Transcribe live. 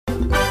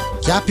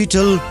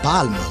Capital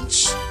Bal Munch.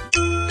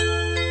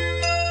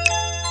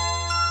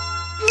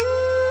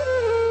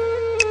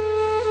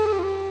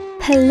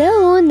 Hello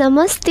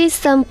नमस्ते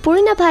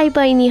सम्पूर्ण भाइ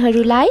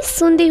बहिनीहरूलाई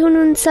सुन्दै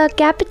हुनुहुन्छ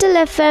क्यापिटल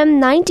एफएम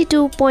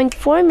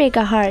 92.4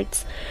 मेगाहर्ट्ज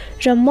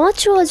र म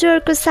छु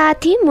हजुरको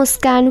साथी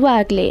मुस्कान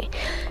वाग्ले।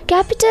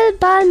 क्यापिटल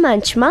बाल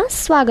मञ्चमा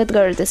स्वागत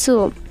गर्दछु।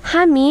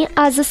 हामी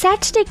आज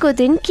स्याटरडेको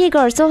दिन के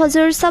गर्छौँ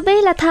हजुर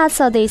सबैलाई थाहा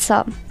छँदैछ।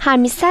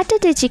 हामी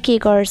स्याटरडे चाहिँ के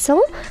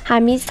गर्छौँ,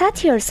 हामी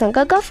साथीहरूसँग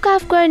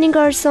गफगाफ गर्ने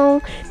गर्छौँ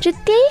र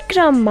त्यही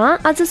क्रममा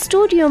आज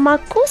स्टुडियोमा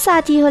को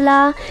साथी होला,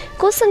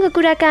 कोसँग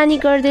कुराकानी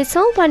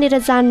गर्दैछौँ भनेर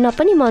जान्न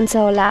पनि मन छ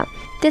होला।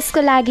 त्यसको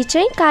लागि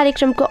चाहिँ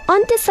कार्यक्रमको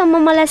अन्त्यसम्म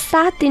मलाई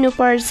साथ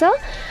दिनुपर्छ।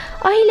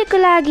 अहिलेको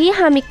लागि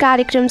हामी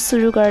कार्यक्रम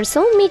सुरु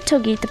गर्छौँ मिठो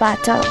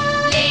गीतबाट।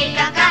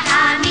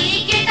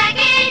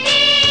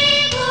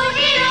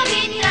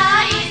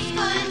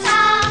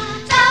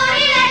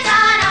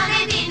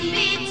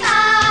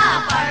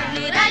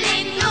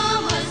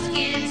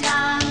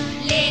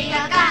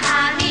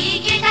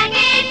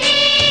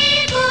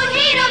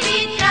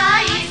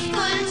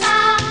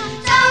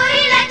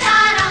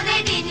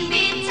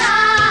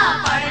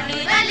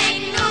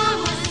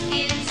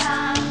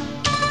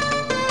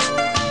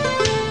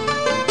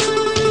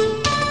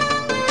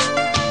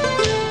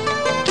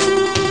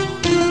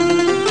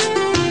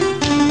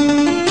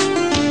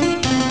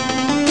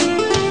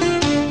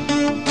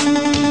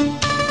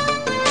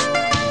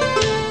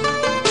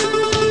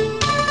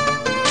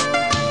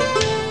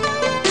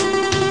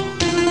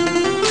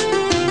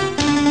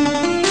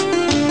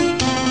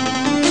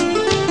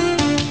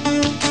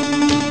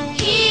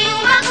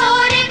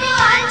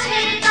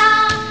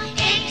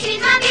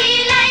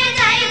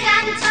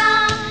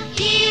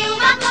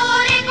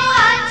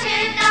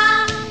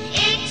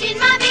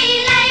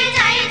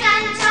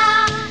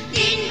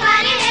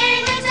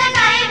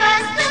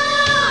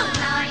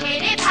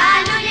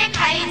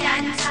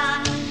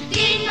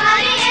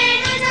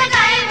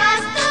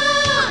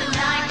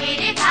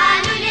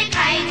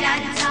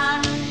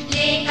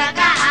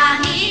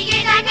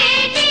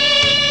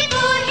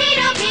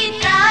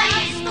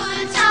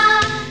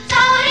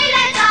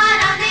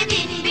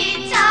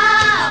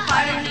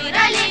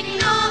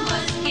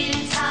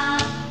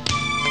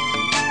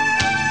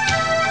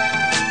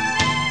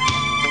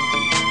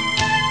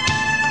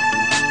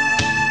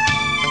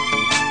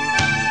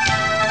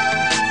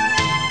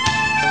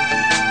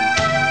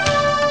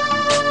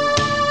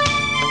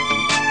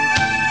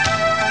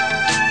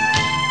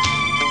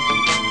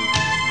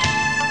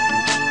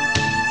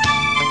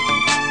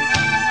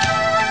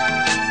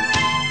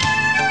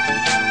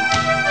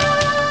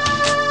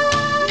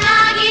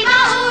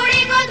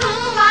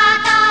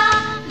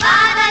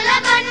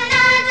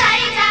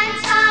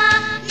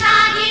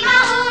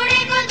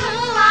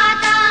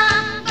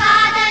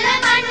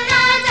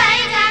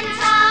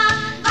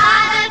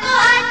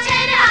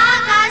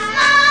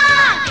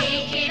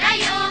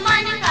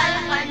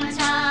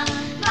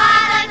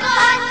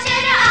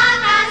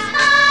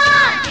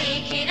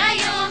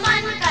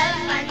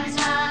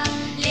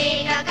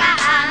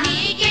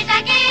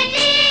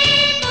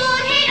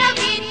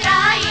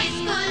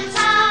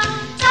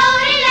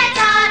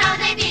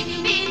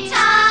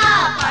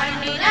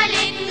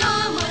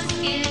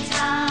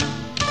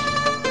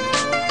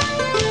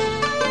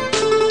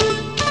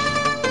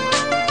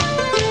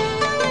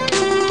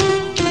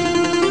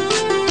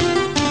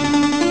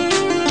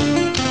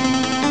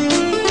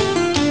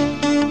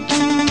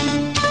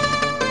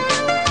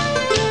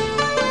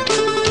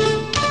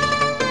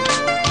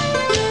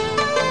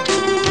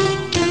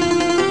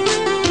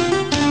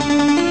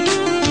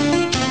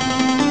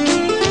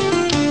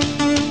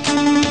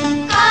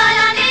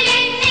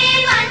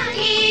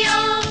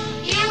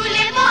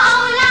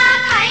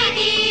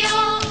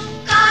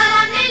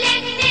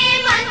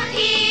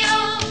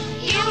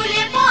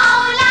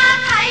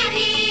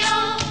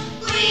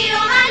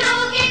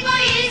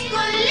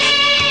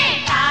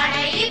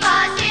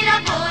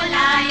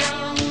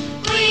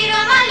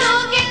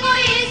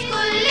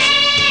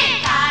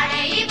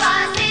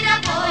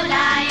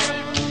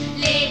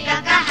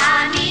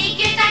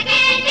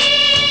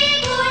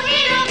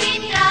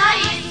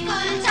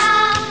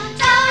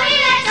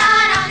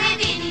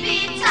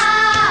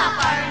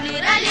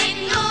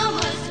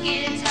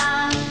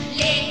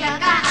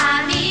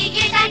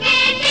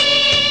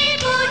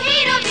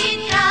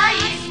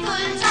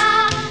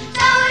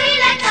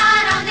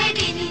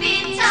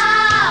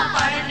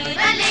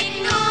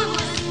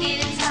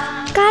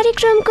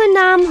 कार्यक्रमको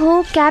नाम हो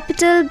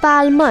क्यापिटल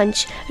बाल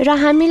मञ्च र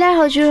हामीलाई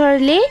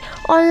हजुरहरूले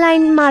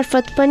अनलाइन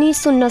मार्फत पनि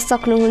सुन्न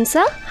सक्नुहुन्छ।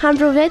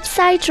 हाम्रो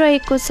वेबसाइट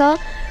रहेको छ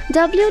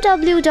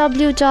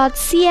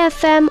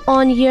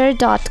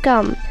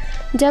www.cfmonear.com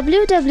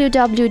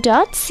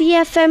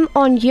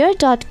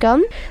www.cfmonear.com।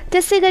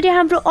 त्यसै गरी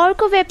हाम्रो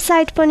अर्को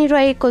वेबसाइट पनि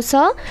रहेको छ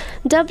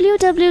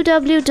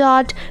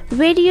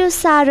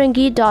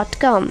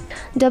www.radiosarangi.com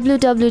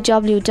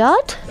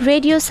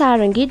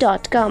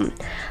www.radiosarangi.com।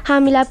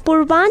 हामीलाई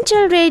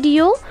पूर्वाञ्चल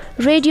रेडियो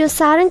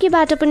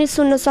सारङ्गीबाट पनि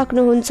सुन्न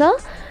सक्नुहुन्छ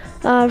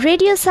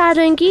रेडियो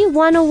सारङ्गी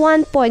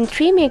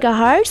 101.3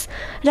 मेगाहर्ट्ज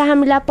र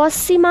हामीलाई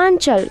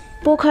पश्चिमाञ्चल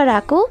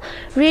पोखराको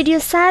रेडियो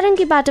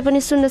सारङ्गीबाट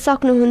पनि सुन्न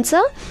सक्नुहुन्छ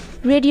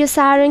रेडियो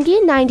सारङ्गी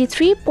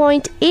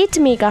 93.8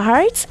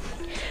 मेगाहर्ट्ज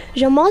र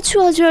म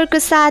छु हजुरको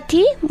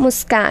साथी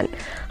मुस्कान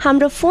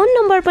हाम्रो फोन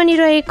नम्बर पनि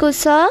रहेको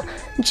छ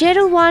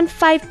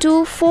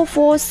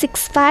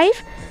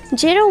 01524465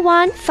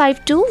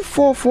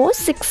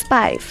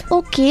 01524465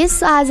 ओके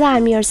सो आज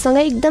हामीहरूसँग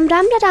एकदम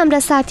राम्रा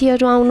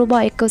साथीहरू आउनु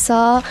भएको छ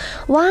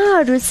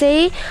उहाँहरू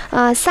चाहिँ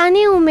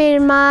सानै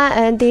उमेरमा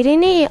धेरै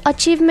नै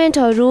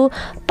अचिभमेन्टहरू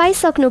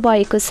पाइसक्नु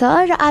भएको छ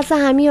र आज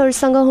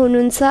हामीहरूसँग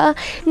हुनुहुन्छ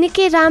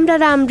निकै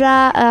राम्रा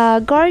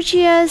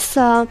गर्जियस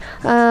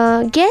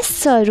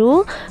गेस्टहरू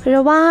र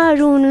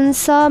उहाँहरू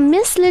हुनुहुन्छ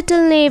मिस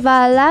लिटल नेभा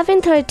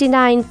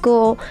 1139 को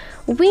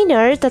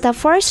विनर तथा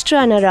फर्स्ट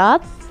रनर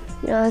अप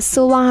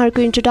सो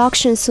उहाँहरूको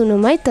इन्ट्रोडक्सन सुनौँ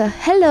है त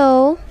हेलो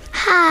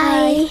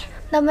हाई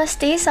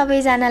नमस्ते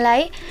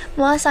सबैजनालाई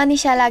म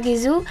Sanisha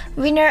Lageju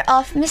winner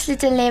of Miss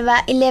Little नेभा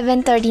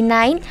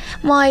 1139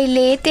 म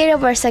अहिले 13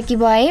 वर्षकी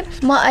भएँ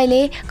म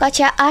अहिले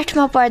कक्षा 8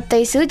 मा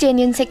पढ्दैछु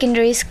जेन्युन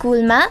सेकेन्डरी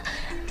स्कुलमा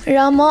र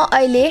म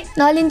अहिले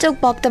नलिनचोक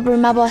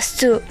भक्तपुरमा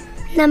बस्छु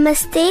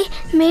नमस्ते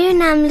मेरो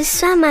नाम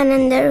लिस्वा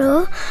मानन्दर हो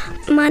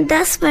म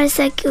 10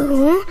 वर्षकी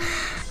हुँ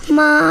म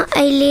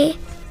अहिले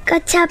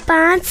कक्षा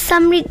 5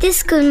 समृद्धि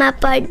स्कुलमा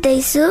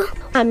पढ्दैछु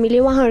हामीले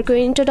उहाँहरूको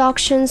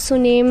इन्ट्रोडक्सन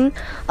सुन्यौँ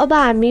अब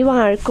हामी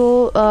उहाँहरूको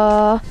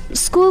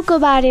स्कुलको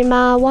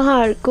बारेमा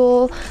उहाँहरूको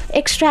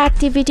एक्स्ट्रा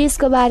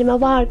एक्टिभिटिजको बारेमा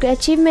उहाँहरूको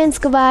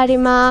अचिभमेन्ट्सको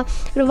बारेमा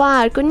र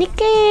उहाँहरूको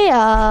निकै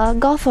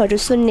गफहरू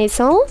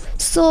सुन्नेछौँ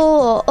सो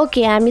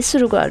ओके हामी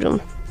सुरु गरौँ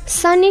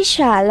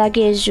सनिशा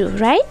लागेजु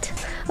राइट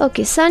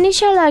ओके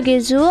सनिशा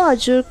लागेजु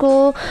हजुर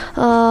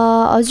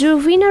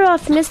विनर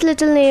अफ मिस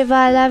लिटल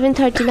नेभा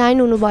 1139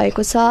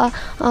 हुनुभएको छ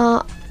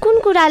कुन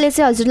कुराले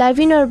चाहिँ हजुरलाई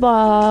विनर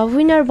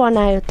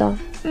बनायो त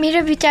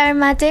मेरो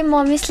विचारमा चाहिँ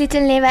म मिस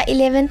लिटल नेभा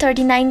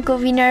 1139 को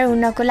विनर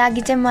हुनको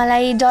लागि चाहिँ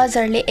मलाई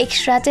जजहरूले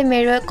एक्स्ट्रा चाहिँ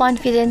मेरो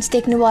कन्फिडेन्स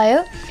देख्नुभयो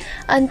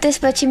अनि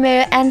त्यसपछि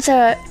मेरो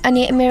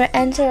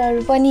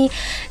एन्सरहरू पनि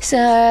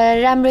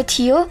राम्रो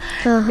थियो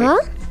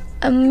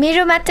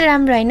मेरो मात्र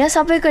राम्रो होइन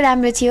सबैको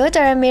राम्रो थियो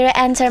तर मेरो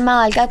एन्सरमा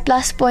हल्का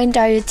प्लस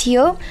पोइन्टहरू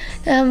थियो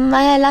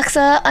मलाई लाग्छ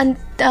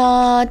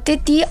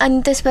त्यति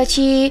अनि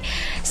त्यसपछि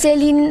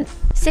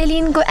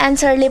सेलिनको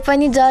एन्सरले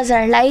पनि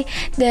जजहरूलाई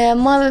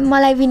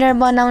मलाई विनर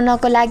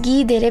बनाउनको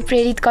लागि धेरै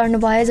प्रेरित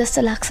गर्नुभयो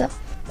जस्तो लाग्छ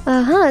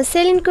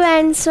सेलिनको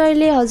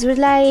एन्सरले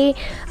हजुरलाई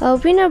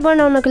विनर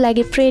बनाउनको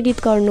लागि प्रेरित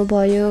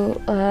गर्नुभयो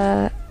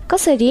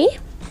कसरी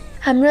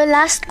हाम्रो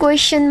लास्ट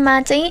क्वेसनमा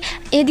चाहिँ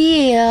यदि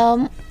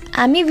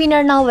हामी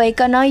विनर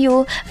नभइकन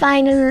यो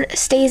फाइनल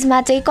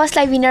स्टेजमा चाहिँ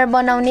कसलाई विनर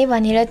बनाउने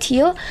भनेर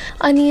थियो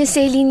अनि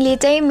सेलिनले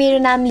चाहिँ मेरो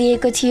नाम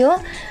लिएको थियो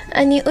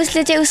अनि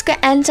उसले चाहिँ उसको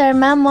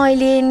एन्सरमा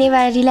मैले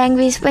नेवारी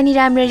ल्याङ्ग्वेज पनि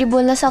राम्ररी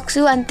बोल्न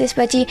सक्छु अनि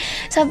त्यसपछि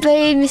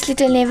सबै मिस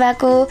लिटल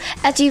नेभाको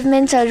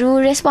एचिभमेन्ट्सहरू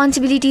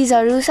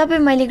रेस्पोन्सिबिलिटिजहरू सबै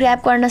मैले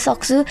ग्र्याब गर्न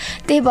सक्छु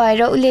त्यही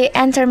भएर उसले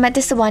एन्सरमा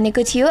त्यस्तो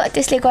भनेको थियो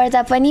त्यसले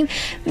गर्दा पनि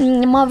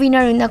म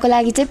विनर हुनको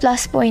लागि चाहिँ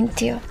प्लस पोइन्ट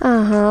थियो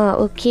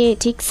ओके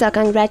ठिक छ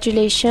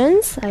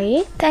कङ्ग्रेचुलेसन्स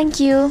है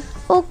थ्याङ्क यू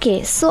ओके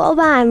सो अब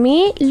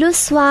हामी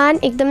लुस्वान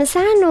एकदमै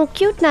सानो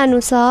क्युट नानु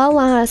छ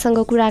उहाँसँग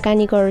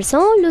कुराकानी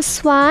गर्छौँ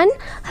लुस्वान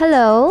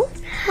हेलो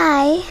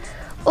हाई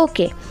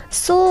ओके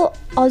सो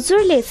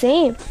हजुरले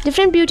चाहिँ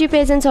डिफ्रेन्ट ब्युटी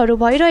पेजेन्ट्सहरू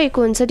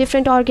भइरहेको हुन्छ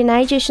डिफ्रेन्ट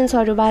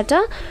अर्गनाइजेसन्सहरूबाट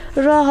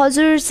र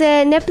हजुर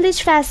चाहिँ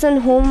नेप्लिज फ्यासन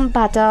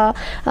होमबाट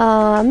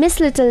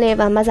मिस लिटल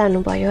नेभामा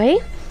जानुभयो है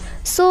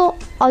सो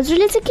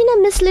हजुरले चाहिँ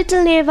किन मिस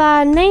लिटल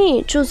नेभा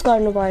नै चुज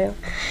गर्नुभयो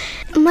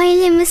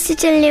मैले मिस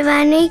लिटल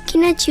नेभा नै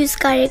किन चुज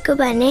गरेको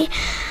भने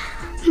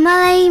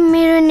मलाई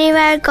मेरो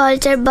नेवार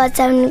कल्चर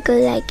बचाउनको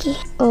लागि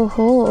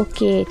ओहो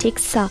ओके ठिक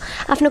छ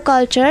आफ्नो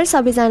कल्चर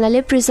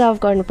सबैजनाले प्रिजर्भ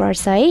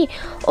गर्नुपर्छ है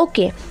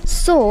ओके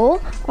सो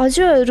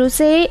हजुरहरू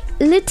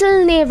चाहिँ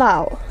लिटल नेभा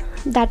हो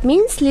द्याट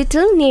मिन्स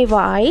लिटल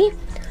नेभा है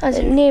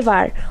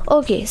नेवार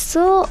ओके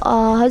सो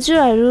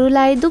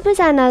हजुरहरूलाई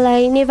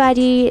दुवैजनालाई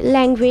नेवारी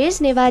ल्याङ्ग्वेज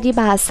नेवारी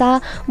भाषा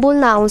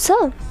बोल्न आउँछ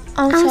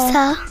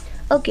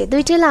ओके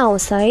दुइटैलाई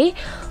आउँछ है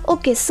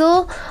ओके सो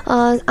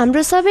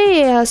हाम्रो सबै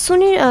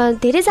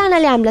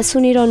धेरैजनाले हामीलाई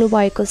सुनिरहनु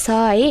भएको छ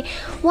है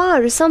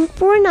उहाँहरू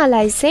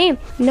सम्पूर्णलाई चाहिँ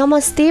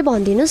नमस्ते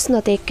भनिदिनुहोस् न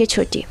त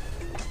एकैचोटि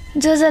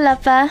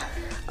जोजोलप्पा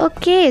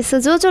ओके सो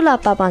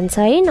जोजोलप्पा भन्छ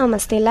है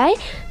नमस्तेलाई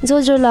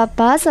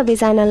जोजोलप्पा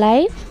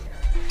सबैजनालाई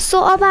सो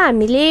अब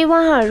हामीले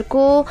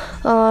उहाँहरूको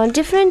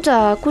डिफ्रेन्ट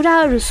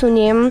कुराहरू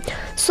सुन्यौँ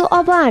सो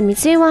अब हामी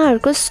चाहिँ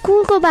उहाँहरूको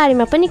स्कुलको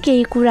बारेमा पनि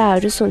केही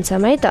कुराहरू सुन्छौँ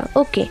है त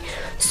ओके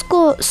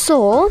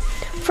सो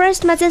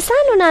फर्स्टमा चाहिँ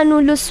सानो नानु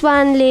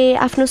लुस्वानले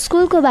आफ्नो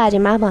स्कुलको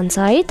बारेमा भन्छ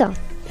है त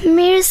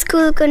मेरो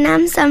स्कुलको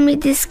नाम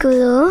समृद्धि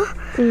स्कुल हो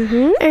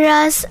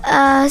र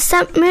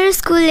मेरो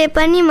स्कुलले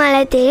पनि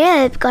मलाई धेरै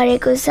हेल्प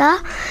गरेको छ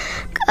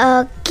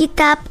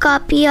किताब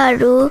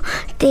कपीहरू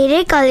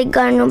धेरै कलेक्ट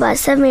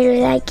गर्नुभएको छ मेरो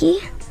लागि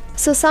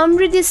सो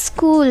समृद्धि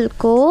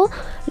स्कुलको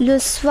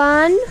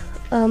लुस्वान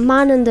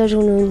मानन्दर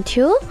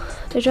हुनुहुन्थ्यो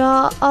र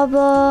अब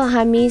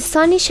हामी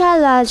सनिशा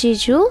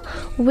लाजिजु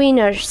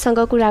विनरसँग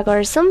कुरा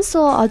गर्छौँ।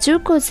 सो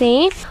हजुरको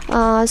चाहिँ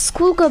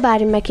स्कुलको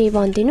बारेमा केही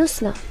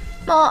भनिदिनुहोस् न।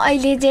 म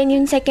अहिले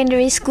जेन्युन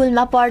सेकेन्डरी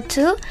स्कुलमा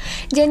पढ्छु।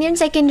 जेन्युन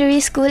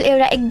सेकेन्डरी स्कुल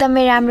एउटा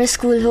एकदमै राम्रो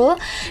स्कुल हो।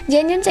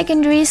 जेन्युन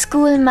सेकेन्डरी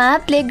स्कुलमा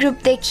प्ले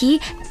ग्रुपदेखि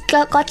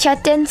कक्षा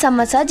 10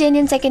 सम्म छ।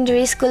 जेन्युन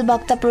सेकेन्डरी स्कुल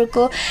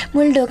भक्तपुरको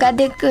मूलढोका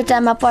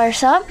देवकोटामा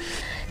पर्छ।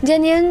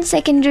 जेन्युन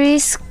सेकेन्डरी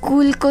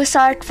स्कुलको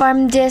सर्ट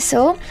फर्म जेस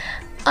हो।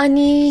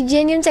 अनि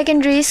जेन्युन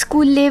सेकेन्डरी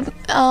स्कुलले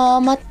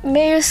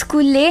मेरो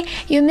स्कुलले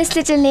यो मिस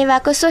लिटल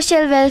नेभाको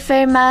सोसियल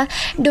वेलफेयरमा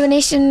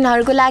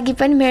डोनेसनहरूको लागि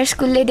पनि मेरो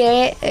स्कुलले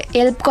धेरै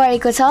हेल्प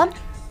गरेको छ।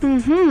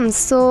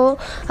 सो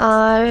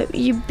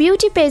यो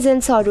ब्युटी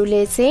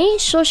पेजेन्ट्सहरूले चाहिँ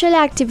सोसियल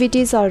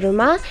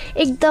एक्टिभिटिजहरूमा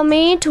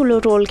एकदमै ठुलो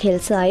रोल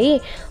खेल्छ है।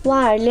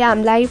 उहाँहरूले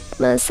हामीलाई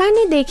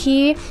सानैदेखि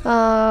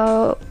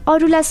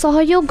अरूलाई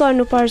सहयोग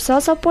गर्नुपर्छ,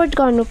 सपोर्ट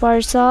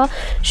गर्नुपर्छ,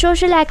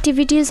 सोसियल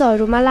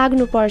एक्टिभिटिजहरूमा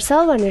लाग्नुपर्छ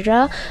भनेर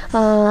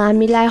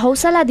हामीलाई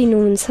हौसला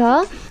दिनुहुन्छ।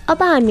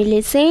 अब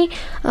हामीले चाहिँ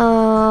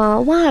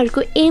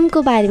उहाँहरूको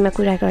एमको बारेमा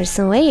कुरा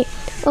गर्छौँ है।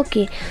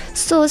 ओके,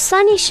 सो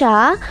सनिशा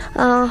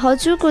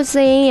हजुरको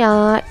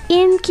चाहिँ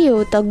एम के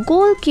हो त,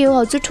 गोल के हो?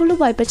 हजुर ठुलो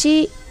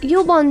भएपछि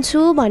यो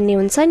बन्छु भन्ने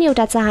हुन्छ नि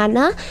एउटा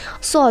चाहना।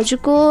 सो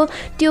हजुरको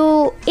त्यो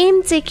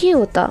एम चाहिँ के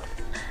हो त?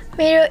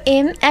 मेरो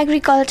एम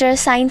एग्रिकल्चर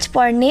साइन्स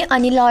पढ्ने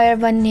अनि लयर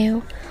बन्ने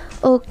हो।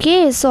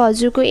 ओके, सो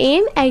हजुरको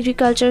एम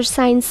एग्रिकल्चर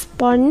साइन्स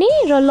पढ्ने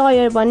र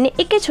लयर बन्ने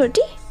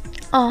एकैचोटि?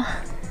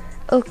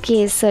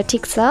 ओके, सो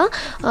ठिक छ।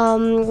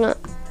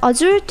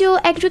 हजुर त्यो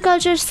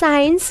एग्रिकल्चर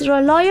साइन्स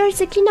र लयर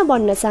चाहिँ किन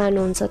बन्न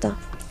चाहनुहुन्छ त?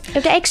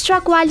 एउटा एक्स्ट्रा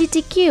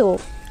क्वालिटी के हो?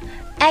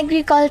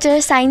 एग्रिकल्चर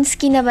साइन्स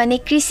किनभने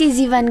कृषि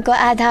जीवनको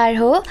आधार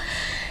हो।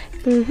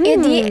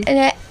 यदि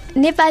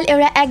नेपाल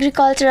एउटा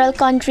एग्रिकल्चरल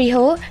कन्ट्री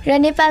हो र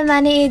नेपालमा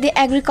नै यदि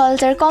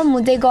एग्रिकल्चर कम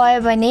हुँदै गयो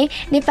भने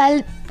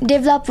नेपाल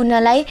डेभलप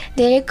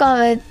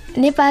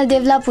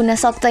हुन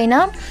सक्दैन।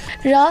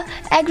 र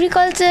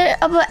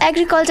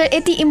एग्रिकल्चर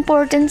यति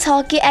इम्पोर्टेन्ट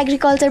छ कि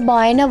एग्रिकल्चर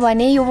भएन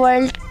भने यो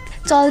वर्ल्ड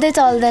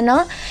चल्दैन।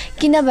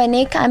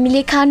 किनभने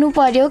हामीले खानु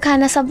पर्यो,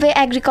 खाना सबै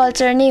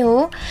एग्रिकल्चर नै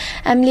हो।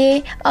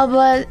 हामीले अब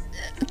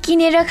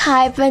किनेर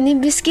खाए पनि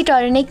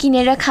बिस्किटहरू नै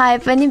किनेर खाए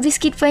पनि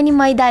बिस्किट पनि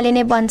मैदाले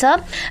नै बन्छ।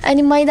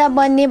 अनि मैदा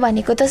बन्ने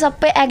भनेको त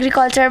सबै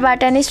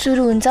एग्रिकल्चरबाट नै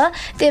सुरु हुन्छ।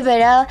 त्यही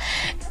भएर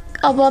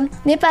अब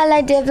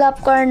नेपाललाई डेभलप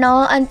गर्न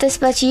अनि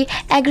त्यसपछि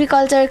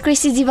एग्रिकल्चर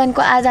कृषि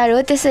जीवनको आधार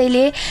हो।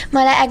 त्यसैले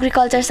मलाई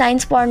एग्रिकल्चर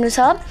साइन्स पढ्नु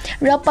छ।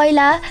 र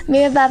पहिला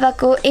मेरो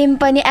बाबाको एम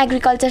पनि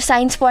एग्रिकल्चर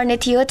साइन्स पढ्ने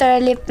थियो,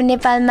 तर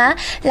नेपालमा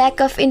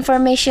ल्याक अफ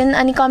इन्फर्मेसन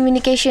अनि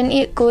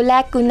कम्युनिकेसनको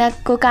ल्याक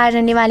हुनको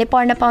कारणले उहाँले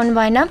पढ्न पाउनु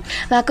भएन।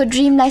 उहाँको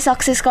ड्रिमलाई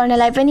सक्सेस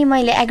गर्नलाई पनि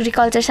मैले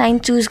एग्रिकल्चर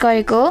साइन्स चुज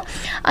गरेको हो।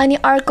 अनि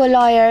अर्को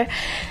लयर।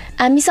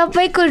 हामी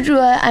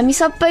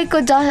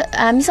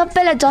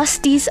सबैलाई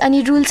जस्टिस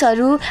अनि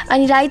रुल्सहरू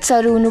अनि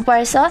राइट्सहरू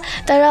हुनुपर्छ।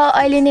 तर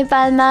अहिले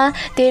नेपालमा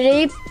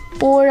धेरै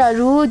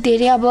पोरहरू,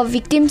 धेरै अब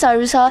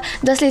भिक्टिम्सहरू छ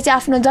जसले चाहिँ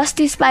आफ्नो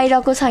जस्टिस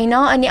पाइरहेको छैन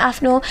अनि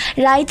आफ्नो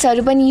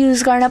राइट्सहरू पनि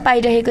युज गर्न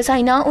पाइरहेको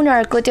छैन।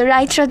 उनीहरूको त्यो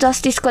राइट्स र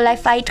जस्टिसको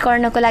लागि फाइट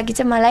गर्नको लागि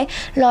चाहिँ मलाई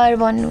लयर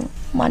बन्नु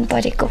मन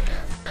परेको।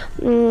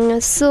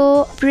 सो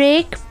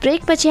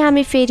ब्रेक पछि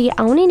हामी फेरि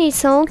आउने नै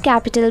छौँ।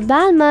 क्यापिटल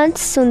बाल मञ्च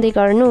सुन्दै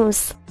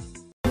गर्नुहोस्।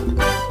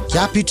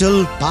 Capital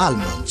Bal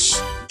Munch.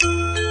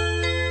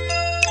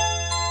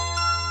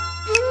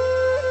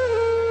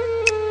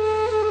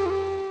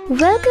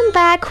 Welcome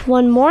back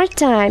one more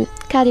time.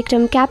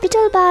 कार्यक्रम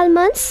क्यापिटल बाल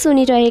मञ्च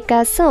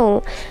सुनिरहेका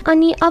छौँ।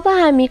 अनि अब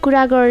हामी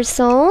कुरा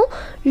गर्छौँ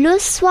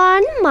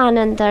लुस्वान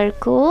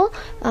मानन्दरको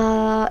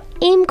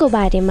एमको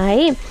बारेमा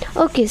है।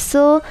 ओके,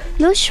 सो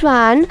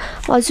लुस्वान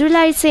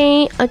हजुरलाई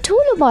चाहिँ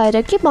ठुलो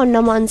भएर के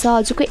बन्न मन छ?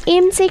 हजुरको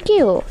एम चाहिँ के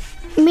हो?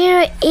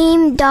 मेरो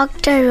एम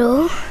डक्टर हो।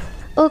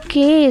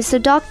 ओके, सो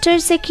डक्टर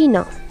चाहिँ किन?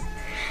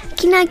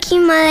 किनकि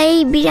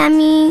मलाई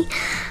बिरामी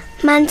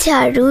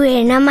मान्छेहरू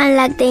हेर्न मन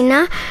लाग्दैन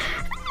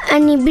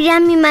अनि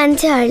बिरामी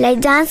मान्छेहरूलाई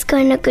जाँच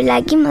गर्नको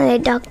लागि मलाई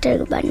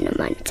डक्टर बन्न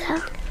मन छ।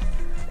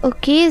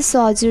 ओके,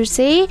 सो हजुर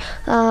चाहिँ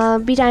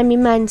बिरामी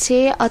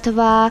मान्छे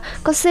अथवा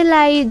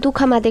कसैलाई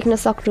दुःखमा देख्न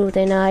सक्नु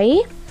हुँदैन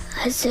है?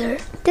 हजुर।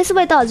 त्यसो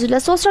भए त हजुरलाई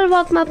सोसल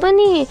वर्कमा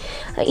पनि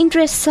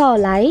इन्ट्रेस्ट छ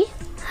होला है?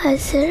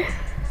 हजुर।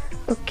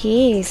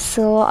 ओके,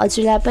 सो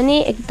हजुरलाई पनि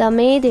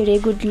एकदमै धेरै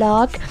गुड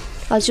लक।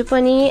 हजुर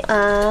पनि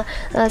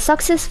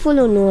सक्सेसफुल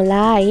हुनु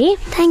होला है।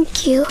 Thank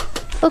you.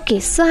 ओके,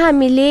 सो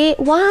हामीले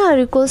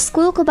उहाँहरूको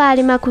स्कुलको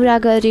बारेमा कुरा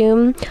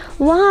गऱ्यौँ,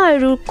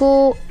 उहाँहरूको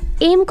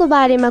एमको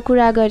बारेमा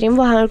कुरा गऱ्यौँ,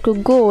 उहाँहरूको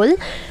गोल।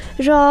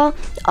 र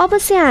अब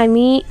चाहिँ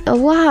हामी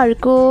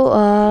उहाँहरूको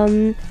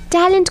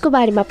ट्यालेन्टको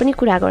बारेमा पनि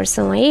कुरा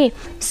गर्छौँ है।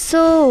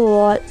 सो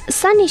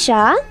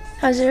सनिशा।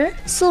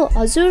 हजुर। सो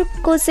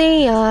हजुरको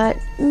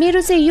चाहिँ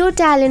मेरो चाहिँ यो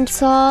ट्यालेन्ट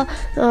छ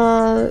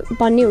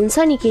भन्ने हुन्छ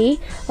नि केही?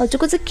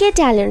 हजुरको चाहिँ के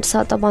ट्यालेन्ट छ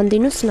त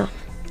भनिदिनुहोस् न।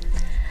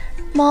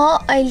 म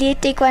अहिले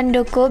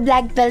टेक्वान्डोको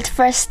ब्ल्याक बेल्ट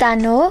फर्स्ट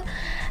डान हो।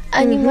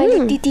 अनि मैले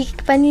त्यति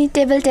पनि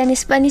टेबल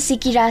टेनिस पनि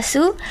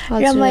सिकिरहेको छु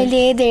र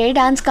मैले धेरै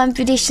डान्स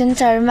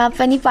कम्पिटिसन्सहरूमा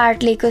पनि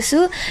पार्ट लिएको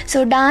छु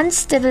सो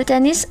डान्स टेबल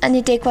टेनिस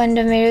अनि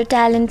टेक्वान्डो मेरो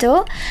ट्यालेन्ट हो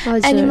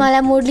अनि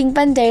मलाई मोडलिङ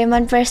पनि धेरै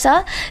मनपर्छ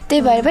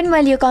त्यही भएर पनि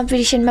मैले यो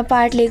कम्पिटिसनमा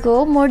पार्ट लिएको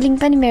हो मोडलिङ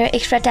पनि मेरो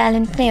एक्स्ट्रा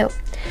ट्यालेन्ट नै हो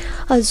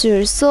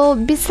हजुर सो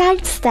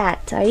बिसाइड्स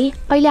द्याट है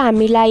अहिले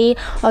हामीलाई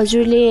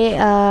हजुरले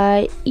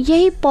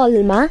यही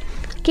पलमा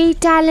केही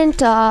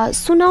ट्यालेन्ट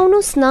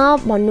सुनाउनुहोस् न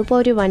भन्नु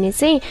पर्यो भने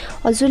चाहिँ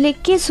हजुरले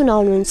के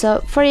सुनाउनुहुन्छ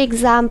फर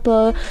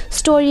इक्जाम्पल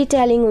स्टोरी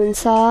टेलिङ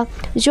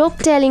हुन्छ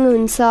जोक टेलिङ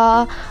हुन्छ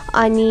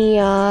अनि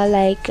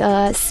लाइक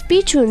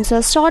स्पिच हुन्छ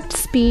सर्ट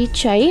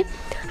स्पिच है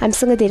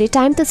हामीसँग धेरै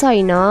टाइम त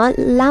छैन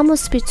लामो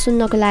स्पिच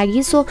सुन्नको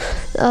लागि सो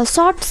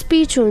सर्ट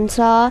स्पिच हुन्छ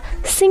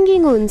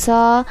सिङ्गिङ हुन्छ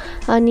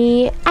अनि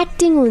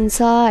एक्टिङ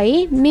हुन्छ है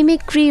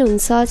मिमिक्री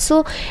हुन्छ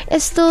सो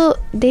यस्तो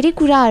धेरै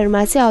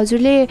कुराहरूमा चाहिँ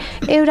हजुरले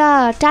एउटा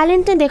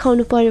ट्यालेन्ट नै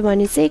देखाउनु पर्यो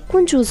भने चाहिँ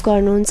कुन चुज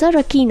गर्नुहुन्छ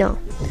र किन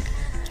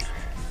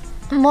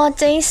म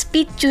चाहिँ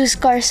स्पिच चुज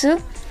गर्छु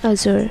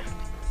हजुर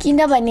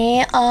किनभने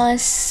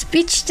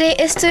स्पिच चाहिँ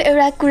यस्तो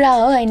एउटा कुरा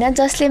हो होइन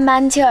जसले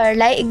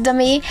मान्छेहरूलाई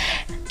एकदमै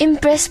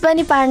इम्प्रेस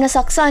पनि पार्न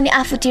सक्छ अनि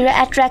आफूतिर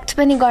एट्र्याक्ट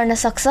पनि गर्न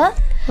सक्छ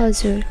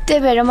हजुर त्यही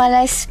भएर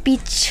मलाई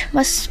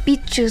म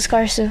स्पिच चुज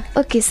गर्छु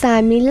ओके सो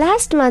हामी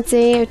लास्टमा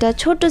चाहिँ एउटा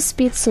छोटो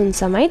स्पिच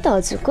सुन्छौँ है त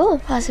हजुरको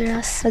हजुर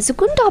हस् हजुर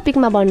कुन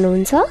टपिकमा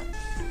भन्नुहुन्छ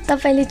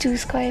तपाईँले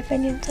चुज गरे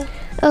पनि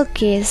हुन्छ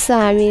ओके सो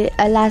हामी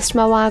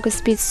लास्टमा उहाँको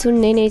स्पिच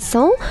सुन्ने नै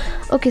छौँ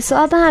ओके सो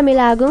अब हामी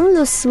लागौँ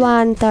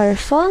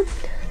लुस्वानतर्फ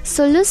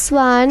सो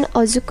लुस्वान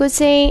हजुरको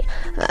चाहिँ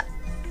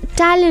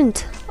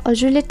ट्यालेन्ट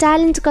हजुरले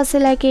ट्यालेन्ट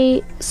कसैलाई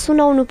केही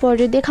सुनाउनु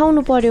पर्यो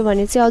देखाउनु पर्यो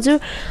भने चाहिँ हजुर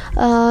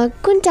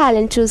कुन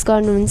ट्यालेन्ट चुज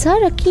गर्नुहुन्छ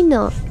र किन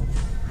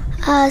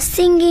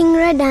सिङ्गिङ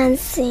र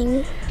डान्सिङ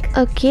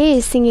ओके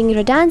सिङ्गिङ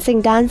र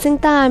डान्सिङ डान्सिङ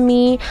त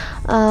हामी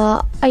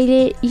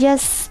अहिले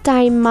यस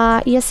टाइममा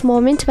यस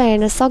मोमेन्टमा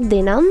हेर्न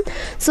सक्दैनौँ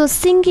सो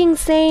सिङ्गिङ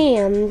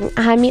चाहिँ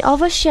हामी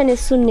अवश्य नै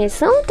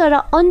सुन्नेछौँ तर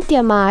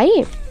अन्त्यमा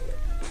है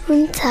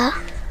हुन्छ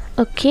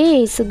okay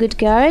so good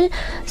girl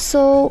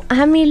so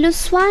हामी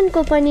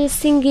लुस्वानको पनि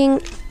सिङ्गिङ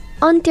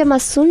अन्त्यमा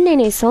सुन्ने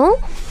नै छौँ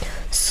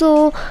सो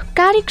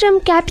कार्यक्रम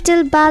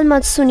क्यापिटल बाल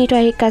मञ्च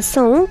सुनिरहेका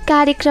छौँ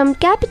कार्यक्रम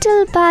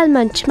क्यापिटल बाल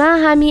मञ्चमा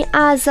हामी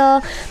आज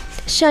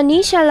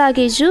शनिशा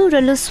लगेजु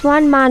र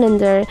लुस्वान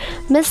मानन्दर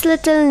मिस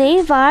लिटल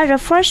नेवा र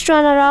first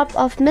runner up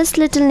of Miss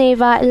little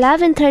Newa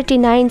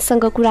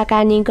 1139सँग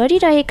कुराकानी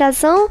गरिरहेका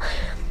छौँ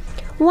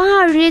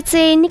उहाँहरूले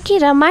चाहिँ निकै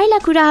रमाइला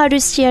कुराहरू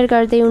सेयर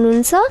गर्दै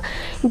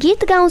हुनुहुन्छ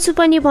गीत गाउँछु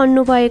पनि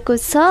भन्नुभएको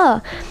छ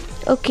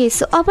ओके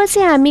सो अब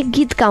चाहिँ हामी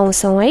गीत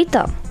गाउँछौँ है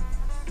त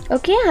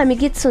ओके हामी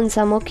गीत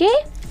सुन्छौँ ओके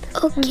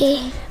ओके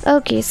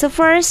ओके सो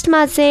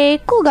फर्स्टमा चाहिँ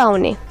को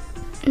गाउने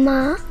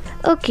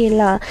ओके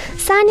ल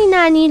सानी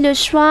नानी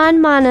लुस्वान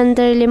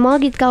मानन्दरले म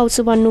गीत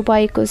गाउँछु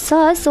भन्नुभएको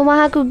छ सो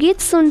उहाँको गीत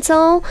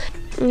सुन्छौँ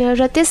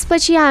र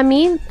त्यसपछि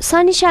हामी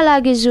सनिशा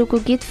लागेजुको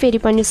गीत फेरि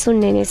पनि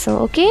सुन्ने नै छौँ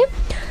ओके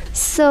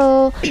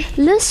सो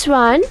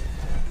लुस्वान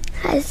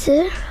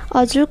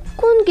हजुर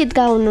कुन गीत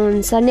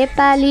गाउनुहुन्छ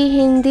नेपाली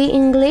हिन्दी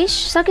इङ्ग्लिस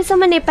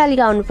सकेसम्म नेपाली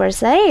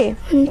गाउनुपर्छ है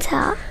हुन्छ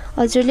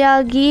हजुरले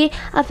अघि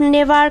आफ्नो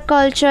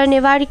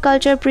नेवारी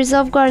कल्चर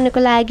प्रिजर्भ गर्नको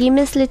लागि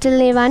मिस लिटल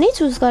नेवा नै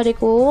चुज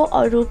गरेको हो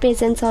अरू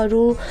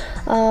पेजेन्ट्सहरू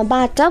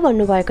बाट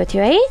भन्नुभएको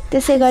थियो है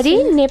त्यसै गरी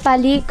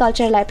नेपाली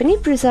कल्चरलाई पनि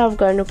प्रिजर्भ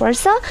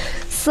गर्नुपर्छ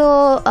सो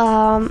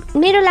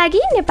मेरो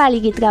लागि नेपाली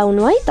गीत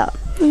गाउनु है त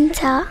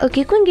हुन्छ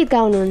ओके कुन गीत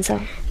गाउनुहुन्छ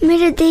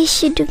मेरो देश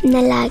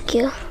डुब्न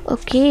लाग्यो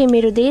ओके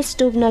मेरो देश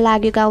डुब्न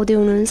लाग्यो गाउँदै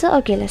हुनुहुन्छ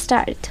ओके ल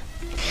स्टार्ट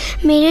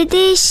मेरो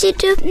देश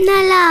डुब्न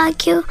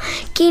लाग्यो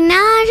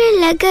किनार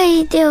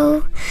लगाइदेऊ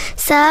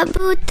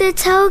सबुत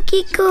छौ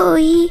कि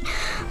कोही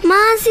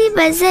माझी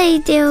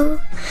बजाइदेऊ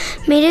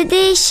मेरो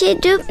देश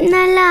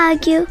डुब्न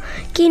लाग्यो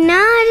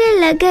किनार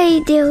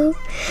लगाइदेऊ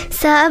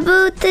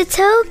सबुत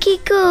छौ कि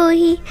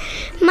कोही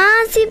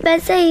माझी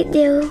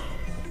बजाइदेऊ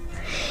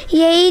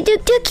यही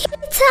दुखी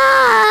छ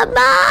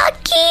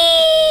बाकी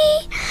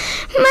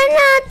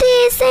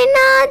मनाते से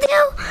ना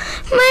देऊ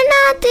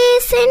मनाते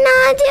से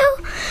ना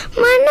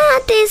देऊ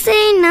मनाते से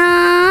ना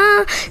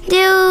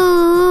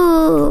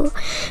देऊ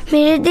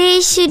मेरो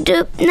देश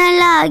डुब्न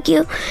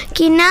लाग्यो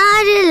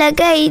किनार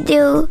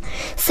लगाइदेऊ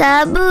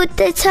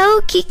सबुत छौ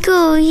कि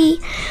कोही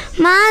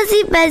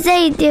माझी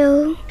बजाइदेऊ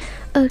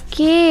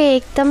ओके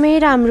एकदमै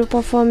राम्रो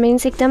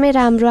पर्फर्मेन्स एकदमै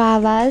राम्रो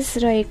आवाज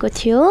रहेको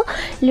थियो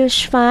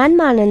लुस्वान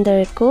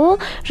मानन्दरको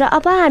र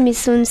अब हामी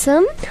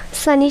सुन्छौँ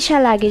सनिशा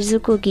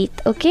लागेजुको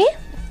गीत ओके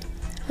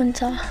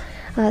हुन्छ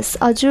हस्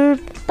हजुर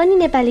पनि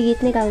नेपाली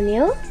गीत नै गाउने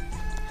हो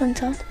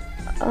हुन्छ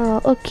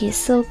ओके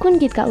सो कुन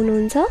गीत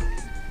गाउनुहुन्छ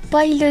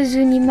पहिलो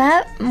जुनीमा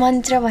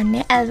मन्त्र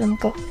भन्ने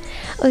एल्बमको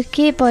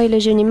ओके पहिलो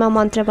जुनीमा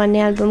मन्त्र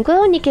भन्ने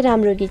एल्बमको निकै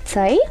राम्रो गीत छ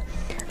है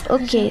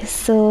ओके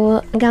सो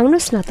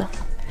गाउनुहोस् न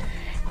त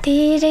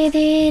धेरै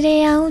धेरै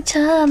आउँछ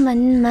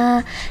मनमा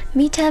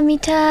मिठा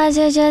मिठा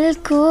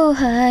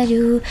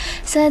जलकोहरू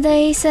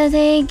सधैँ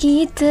सधैँ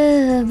गीत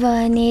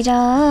बनेर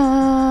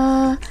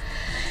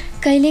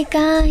कहिले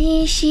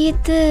काहीँ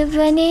शीत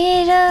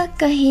बनेर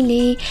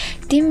कहिले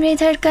तिम्रै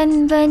धड्कन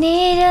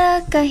बनेर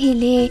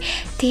कहिले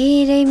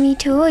धेरै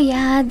मिठो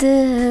याद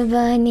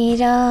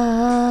बनेर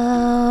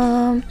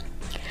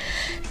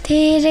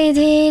धेरै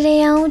धेरै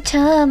आउँछ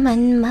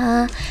मनमा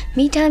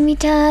मिठा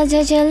मिठा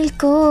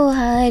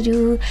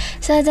झझल्कोहरू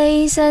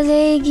सधैँ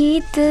सधैँ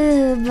गीत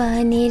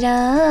बनेर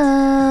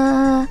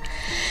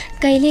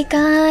कहिले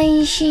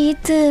काहीँ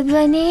शीत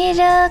बनेर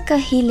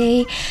कहिले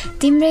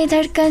तिम्रै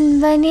धड्कन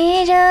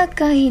बनेर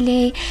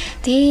कहिले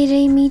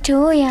धेरै मिठो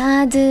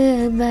याद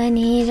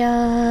बनेर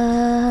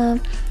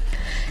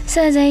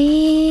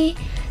सधैँ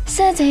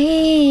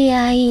सधैँ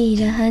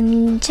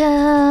आइरहन्छ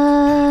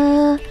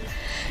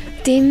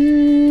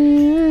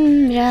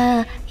तिम्रा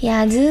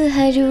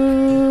यादहरू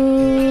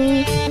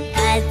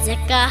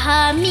आजका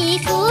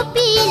हामीको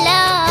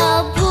पिला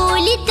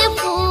फुलित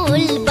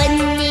फुल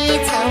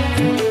बन्नेछौँ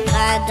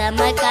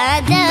काँधमा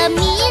काँध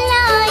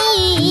मिलाई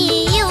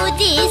यो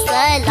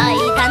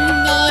देशलाई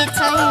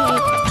धन्नेछौँ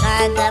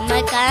काँधमा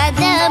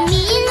काँध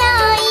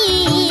मिलाई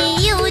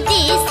यो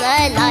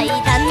देशलाई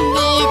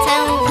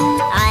धन्नेछौँ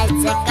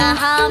आजका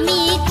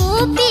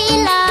हामीको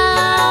पिला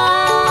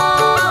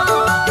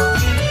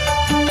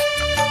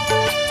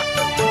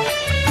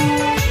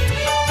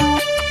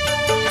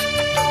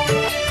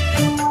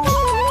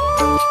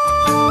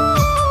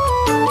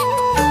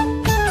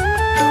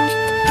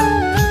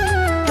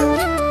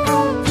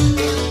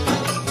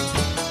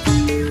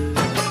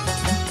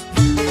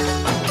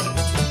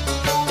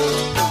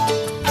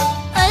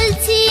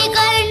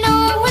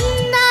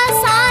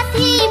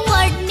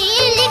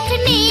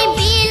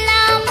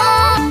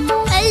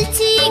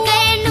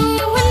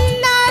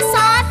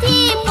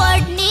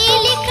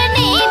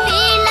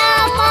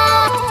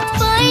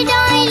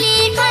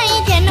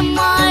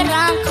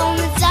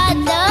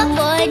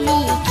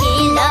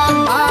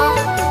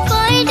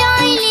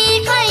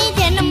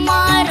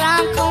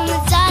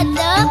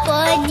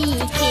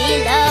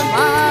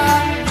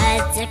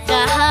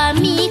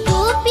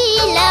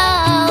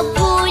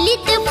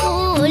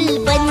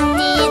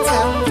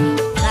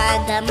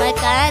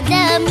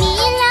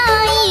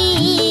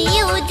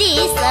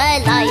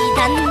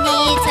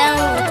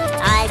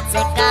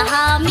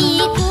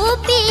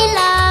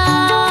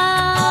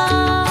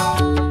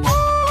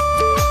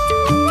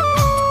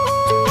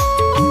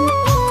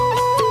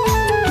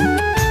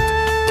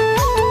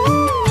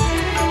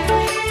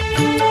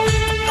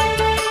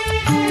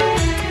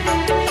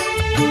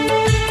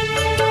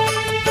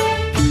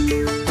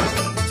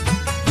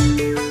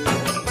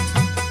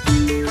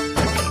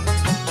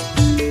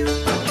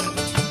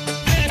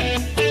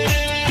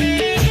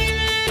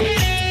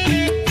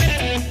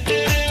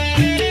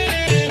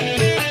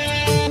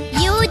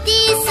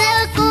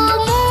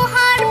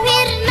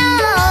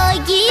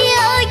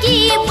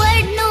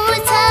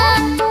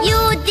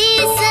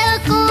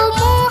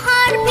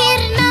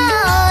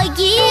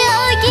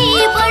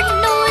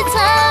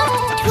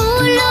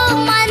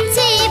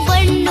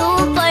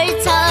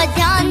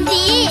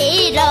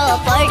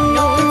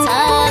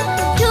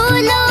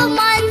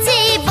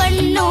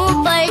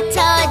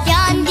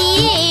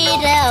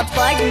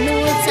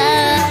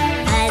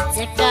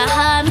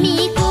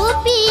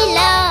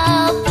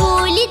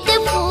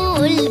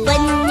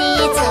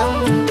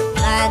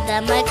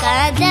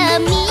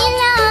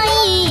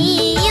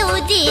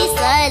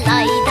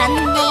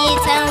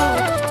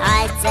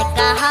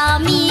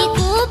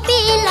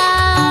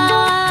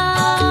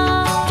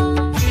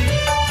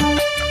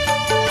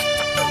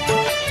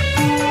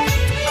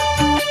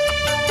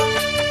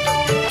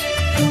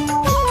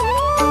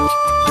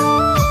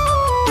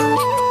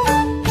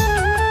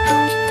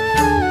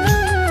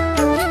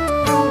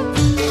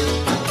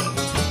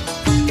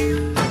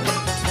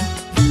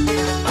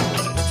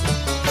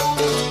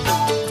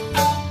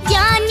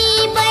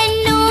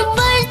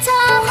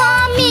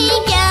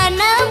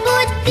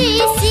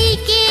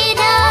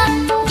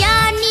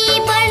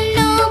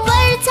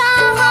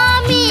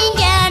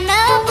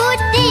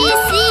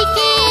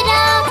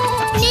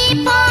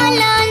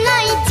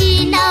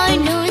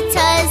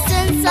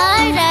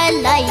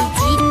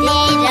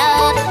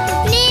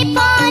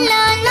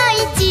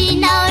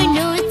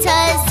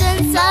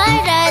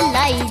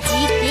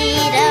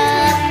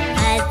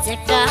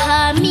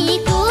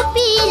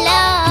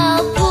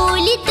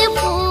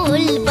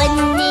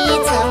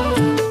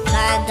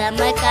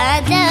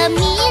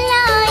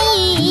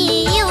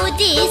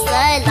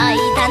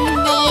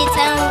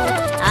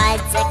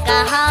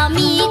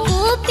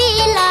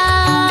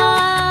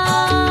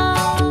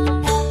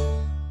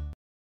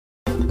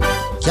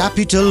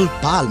Capital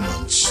Bal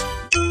Munch.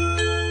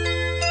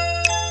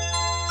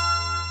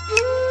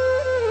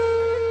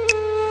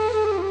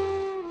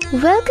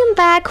 Welcome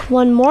back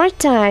one more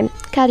time.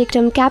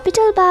 कार्यक्रम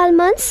क्यापिटल बाल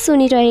मञ्च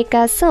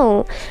सुनिरहेका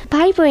छौँ।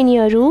 भाइ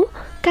बहिनीहरू,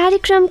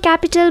 कार्यक्रम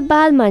क्यापिटल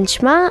बाल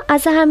मञ्चमा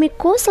आज हामी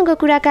कोसँग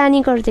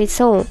कुराकानी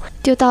गर्दैछौँ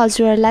त्यो त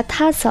हजुरहरूलाई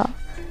थाहा छ।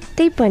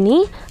 त्यही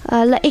पनि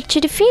ल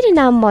एकचोटि फेरि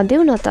नाम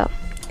भन्देऊ न त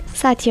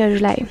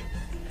साथीहरूलाई।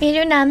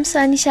 मेरो नाम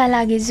सनिशा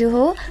लागेजु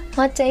हो।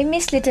 म चाहिँ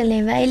मिस लिटल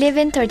नेभा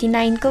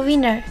 1139 को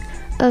विनर।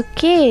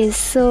 ओके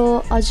सो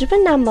हजुर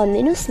पनि नाम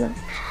भनिदिनुहोस् न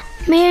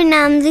मेरो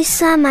नाम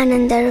दिशा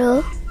मानन्दर हो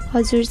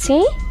हजुर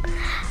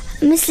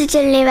चाहिँ miss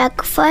little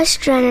नेभाको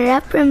first runner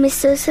up र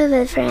miss social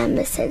welfare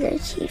ambassador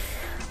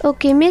chief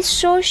okay miss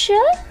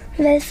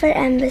social welfare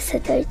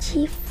ambassador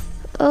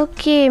chief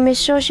okay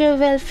miss social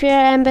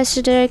welfare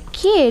ambassador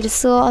kid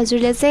so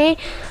हजुरले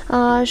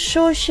चाहिँ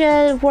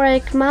सोसल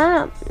वर्कमा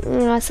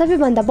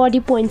सबैभन्दा बढी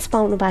पोइन्ट्स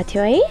पाउनु भएको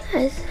थियो है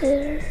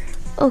हजुर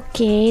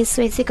ओके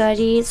सो यसै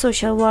गरी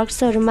सोसल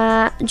वर्क्सहरूमा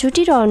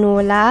जुटिरहनु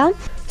होला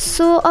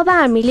सो अब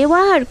हामीले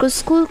उहाँहरूको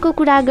स्कुलको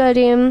कुरा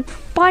गऱ्यौँ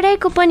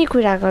पढाइको पनि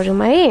कुरा गरौँ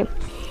है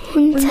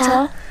हुन्छ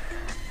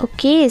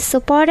ओके सो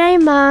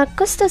पढाइमा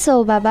कस्तो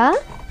छौ बाबा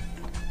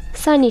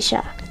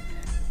सनिशा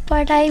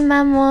पढाइमा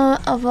म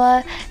अब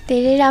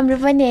धेरै राम्रो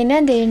पनि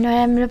होइन धेरै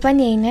नराम्रो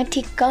पनि होइन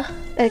ठिक्क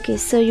okay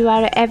so you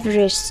are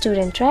average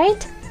student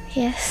right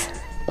yes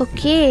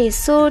okay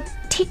so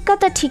ठिक्क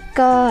त ठिक्क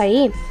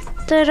है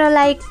तर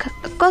लाइक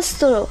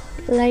कस्तो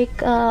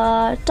लाइक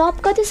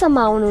टप कतिसम्म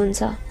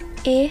आउनुहुन्छ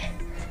ए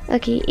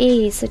ओके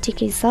ए सो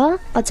ठिकै छ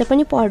अझ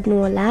पनि पढ्नु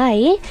होला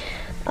है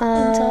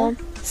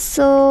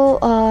so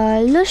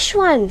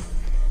Luswan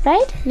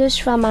right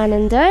Luswa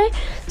Manandhar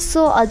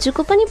so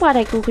हजुरको पनि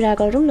पढाइको कुरा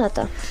गरौँ न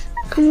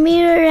त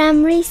मेरो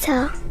राम्रै छ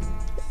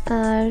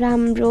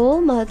राम्रो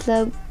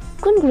मतलब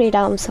कुन ग्रेड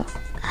आउँछ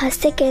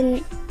second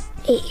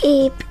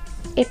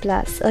A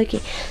plus okay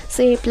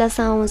so A plus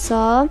आउँछ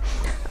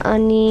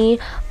अनि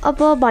अब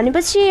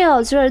भनेपछि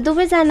हजुरहरू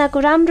दुवैजनाको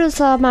राम्रो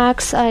छ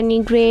मार्क्स अनि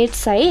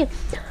ग्रेड्स है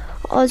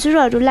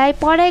हजुरहरूलाई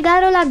पढाइ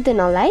गाह्रो लाग्दैन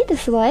होला है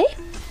त्यसो भए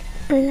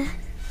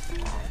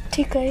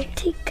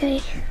ठिकै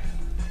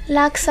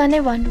लाग्छ नै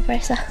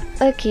भन्नुपर्छ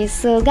ओके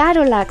सो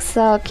गाह्रो लाग्छ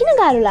किन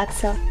गाह्रो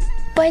लाग्छ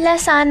पहिला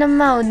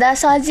सानोमा हुँदा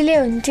सजिलै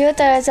हुन्थ्यो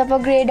तर जब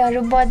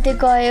ग्रेडहरू बढ्दै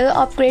गयो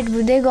अपग्रेड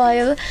हुँदै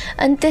गयो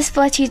अनि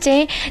त्यसपछि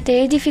चाहिँ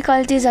धेरै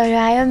डिफिकल्टिजहरू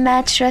आयो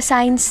म्याथ्स र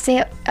साइन्स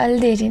चाहिँ अलि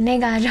धेरै नै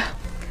गाह्रो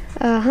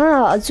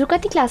हजुर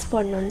कति क्लास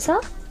पढ्नुहुन्छ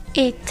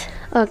 8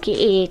 ओके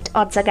 8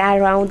 अझ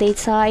गाह्रो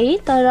आउँदैछ है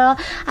तर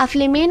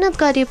आफूले मेहनत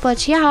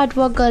गरेपछि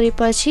हार्डवर्क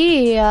गरेपछि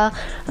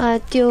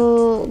त्यो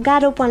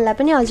गाह्रोपनलाई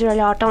पनि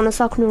हजुरहरूले हटाउन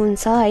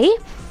सक्नुहुन्छ है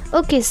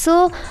ओके सो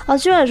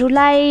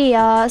हजुरहरूलाई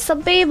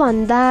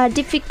सबैभन्दा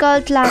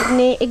डिफिकल्ट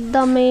लाग्ने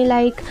एकदमै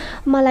लाइक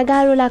मलाई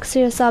गाह्रो लाग्छ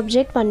यो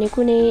सब्जेक्ट भन्ने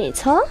कुनै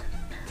छ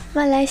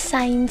मलाई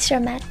साइन्स र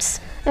म्याथ्स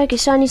ओके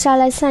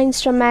सनिशालाई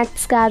साइन्स र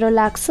म्याथ्स गाह्रो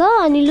लाग्छ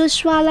अनि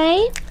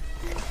लुस्वालाई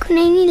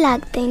कुनै नि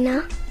लाग्दैन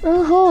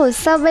ओहो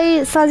सबै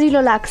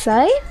सजिलो लाग्छ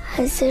है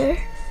हजुर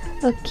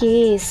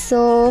ओके सो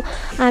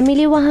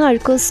हामीले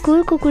उहाँहरूको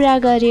स्कुलको कुरा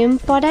गऱ्यौँ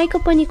पढाइको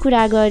पनि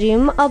कुरा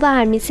गऱ्यौँ अब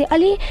हामी चाहिँ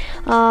अलि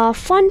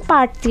फन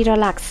पार्टतिर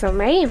लाग्छौँ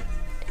है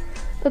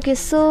ओके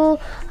सो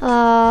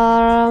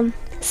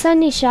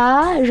सनिशा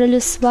र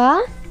लुस्वा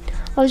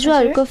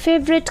हजुरहरूको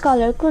फेभरेट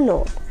कलर कुन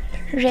हो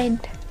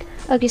रेड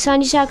ओके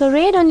सनिशाको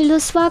रेड अनि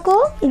लुस्वाको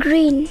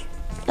ग्रिन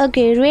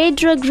ओके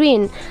रेड र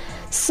green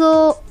so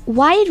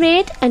why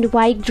red and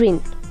why green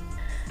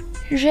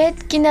red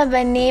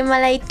किनभने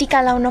मलाई टिका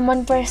लाउन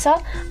मनपर्छ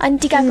अनि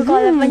टिकाको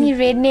कलर पनि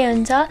रेड नै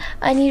हुन्छ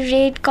अनि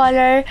रेड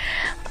कलर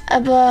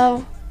अब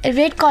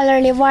रेड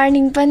कलरले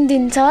वार्निङ पनि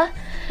दिन्छ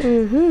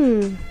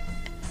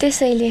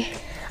त्यसैले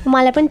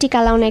मलाई पनि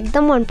टिका लाउन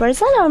एकदम मनपर्छ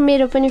र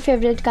मेरो पनि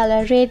फेभरेट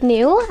कलर रेड नै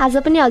हो आज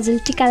पनि हजुर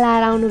टिका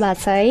लाएर आउनु भएको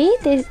छ है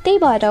त्यही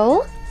भएर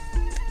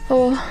हो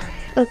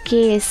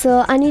ओके सो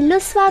अनि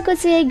लुस्वाको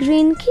चाहिँ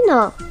ग्रिन किन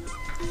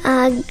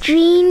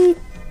ग्रिन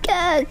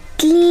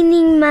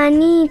क्लिनिङमा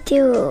नि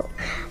त्यो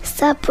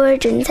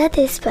सपोर्ट हुन्छ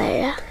त्यस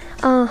भएर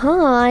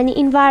अनि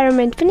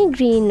इन्भाइरोमेन्ट पनि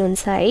ग्रिन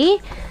हुन्छ है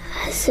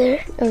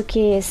हजुर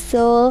ओके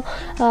सो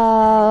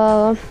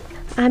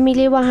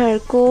हामीले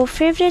उहाँहरूको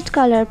फेभरेट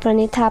कलर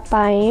पनि थाहा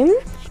पायौँ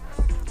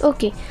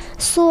ओके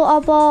सो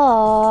अब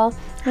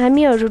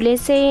हामीहरूले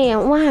चाहिँ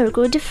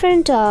उहाँहरूको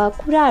डिफ्रेन्ट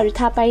कुराहरू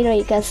थाहा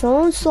पाइरहेका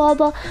छौँ सो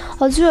अब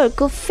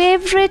हजुरहरूको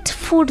फेभरेट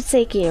फुड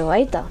चाहिँ के हो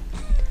है त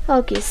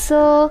ओके सो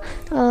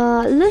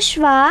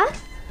लुस्वा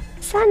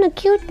सानो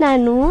क्युट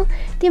नानु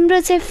तिम्रो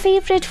चाहिँ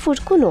फेभरेट फुड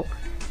कुन हो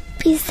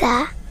पिज्जा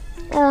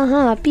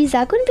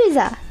पिज्जा कुन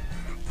pizza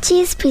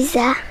cheese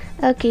pizza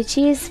okay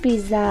cheese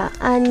pizza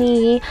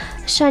अनि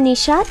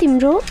सनिशा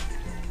तिम्रो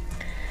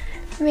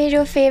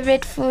मेरो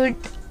फेभरेट फुड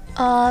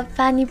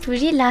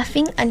पानीपुरी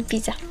लाफिङ अनि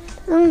पिज्जा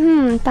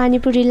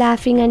पानीपुरी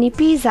लाफिङ अनि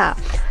pizza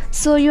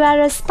so you are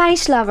a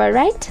spice lover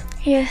right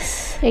yes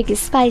okay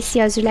spicy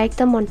हजुरलाई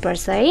एकदम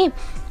मनपर्छ है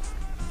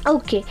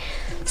ओके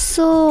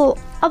सो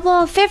अब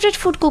फेभरेट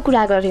फुडको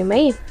कुरा गऱ्यौँ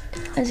है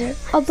हजुर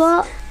अब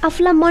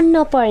आफूलाई मन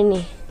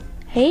नपर्ने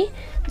है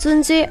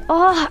जुन चाहिँ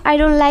I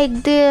don't like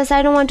this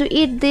I don't want to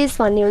it this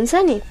भन्ने हुन्छ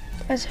नि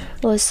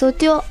हजुर हो सो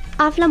त्यो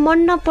आफूलाई मन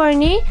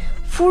नपर्ने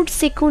फुड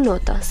चाहिँ कुन हो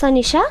त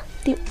सनिशा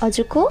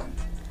हजुरको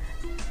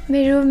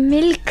मेरो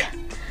मिल्क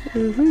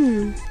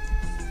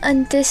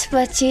अनि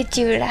त्यसपछि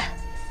चिउरा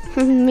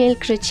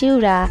मिल्क र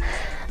चिउरा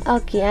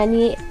ओके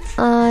अनि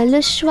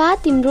लुस्वा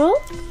तिम्रो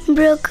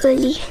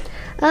ब्रोकोली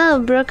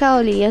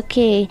ब्रोकाउली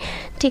ओके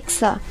ठिक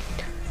छ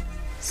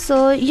सो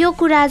यो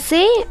कुरा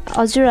चाहिँ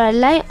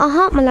हजुरहरूलाई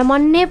मलाई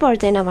मन नै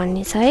पर्दैन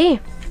भन्ने छ है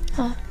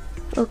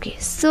ओके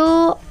सो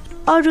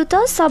अरू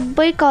त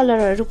सबै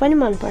कलरहरू पनि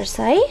मनपर्छ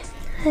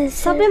है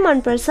सबै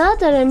मनपर्छ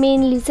तर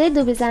मेनली चाहिँ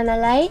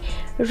दुवैजनालाई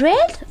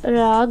रेड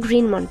र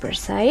ग्रिन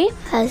मनपर्छ है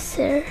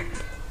हजुर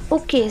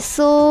ओके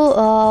सो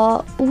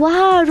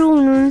उहाँहरू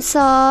हुनुहुन्छ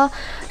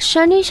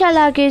शनिशा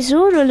लागेजु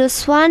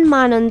रुलुस्वान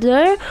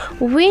Manandhar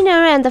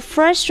winner and the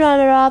first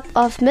runner up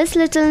of Miss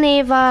Little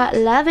नेभा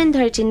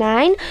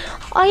 1139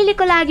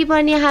 अहिलेको लागि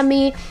पनि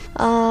हामी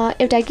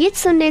एउटा गीत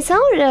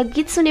सुन्नेछौँ र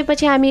गीत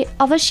सुनेपछि हामी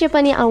अवश्य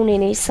पनि आउने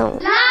नै छौँ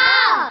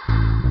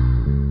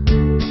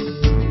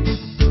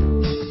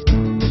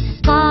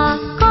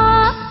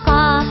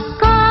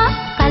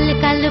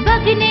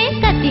बग्ने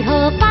कति हो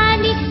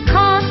पानी ख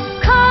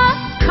ख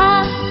ख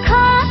ख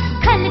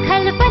खल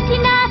खल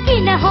पसिना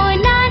किन हो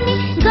नानी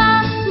ग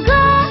ग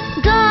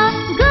ग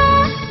ग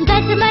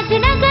गजमज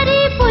नगरी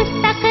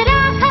पुस्तक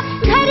राख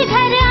घर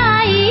घर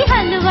आई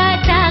हलवा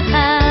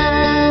चाखा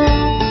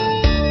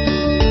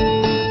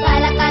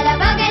काला काला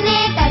बग्ने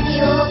कति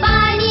हो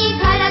पानी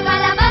खल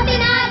खल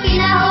पसिना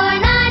किन हो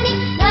नानी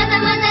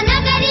गजमज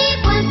नगरी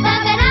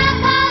पुस्तक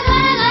राख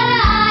घर घर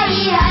आई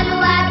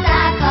हलवा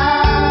चाखा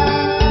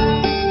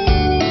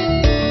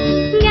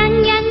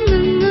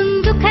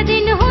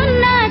दिन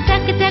हुन्न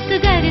चक चक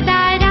गर्दा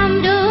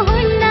राम्रो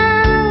हुन्न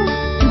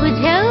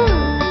बुझ्यौ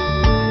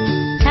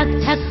छक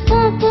छक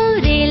पुपु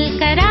रेल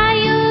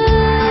करायो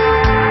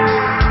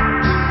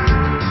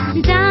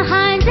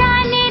जहाँ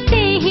जाने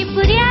त्यही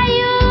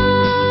पुर्यायो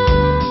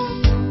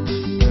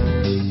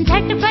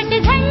झटपट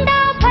झन्डा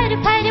फर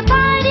फर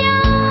पार्यो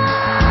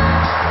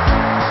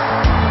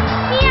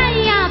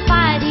यहाँ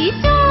पारी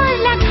चोर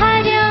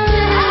लखार्यो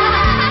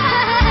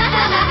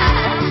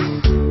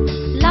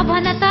ल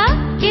भन त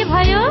के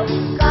भयो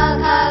ग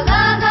ग ग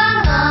ग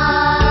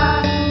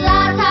ला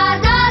था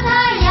दा धा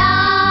या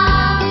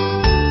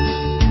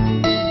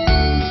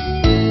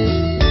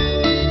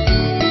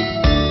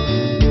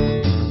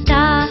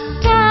टा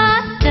टा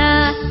टा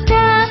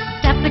टा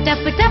टप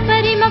टप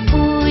टपरीमा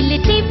फूल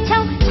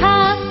टिप्छौ छ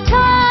छ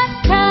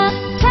छ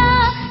छ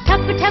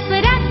ठप ठप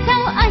राख्छौ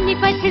अनि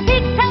पछि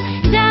सिक्छौ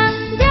जा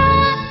जा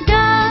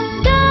जा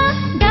जा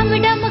डम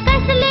डम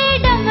कसले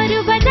डमरू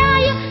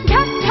बजायो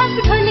ढप ढप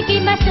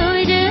ढोलकीमा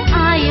स्वर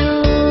आयो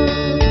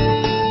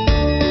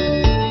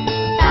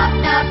टप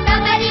टप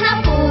टपरीमा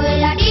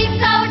फूल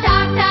टिप्छौ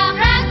टप टप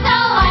राख्छौ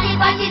अनि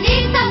पछि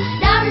दिन्छौ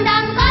डम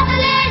डम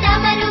कसले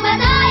डमरू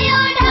बजायो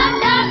ढप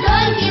ढप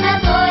ढोलकीमा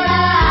स्वर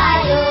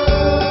आयो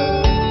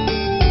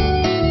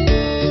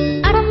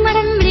अरम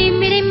अरम रिम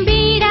रिम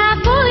बिरा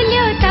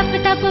बोल्यो तप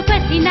तप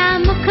पसिना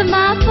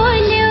मुखमा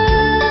पोल्यो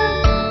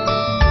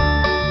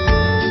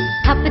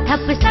थप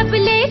थप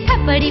सबले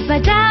थपडी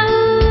बजाऊ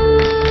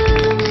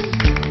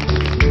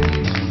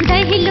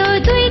दहिलो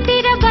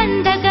दुईतिर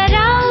बन्द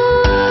गराऊ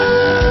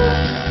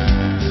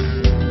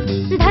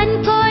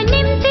धनको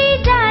निम्ति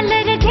जाल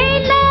र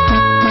झेला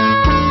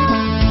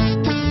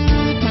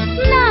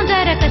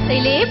नगर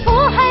कसैले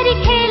फोहरी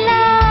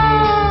खेला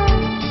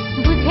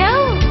बुझ्यौ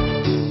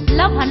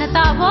ल भन त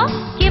अब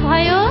के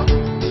भयो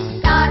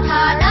टा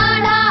ठा डा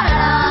डा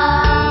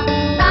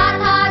टा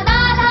ठा डा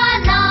डा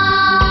ना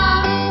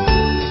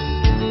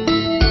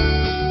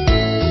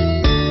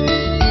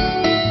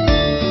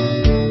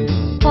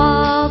प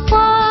प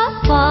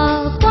प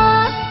प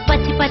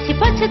पछि पछि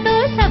पछुतो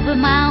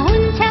सबमा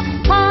हुन्छ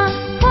फ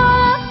फ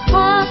फ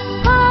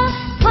फ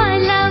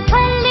फल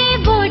फल्ने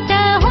बोट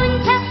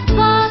हुन्छ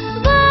ब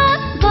ब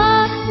ब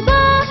ब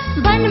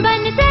बन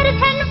बन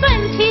चर्छन्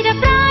पन्छी र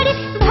प्राणी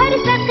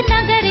भरसक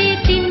नगरे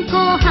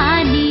तिनको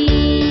हानि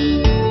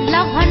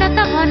ल भन त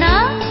भन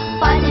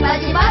पछि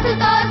पछि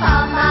पछुतो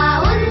सबमा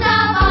हुन्छ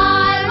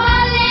फल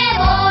फल्ने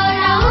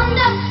बोट हुन्छ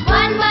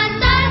बन बन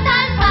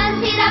चर्छन्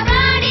पन्छी र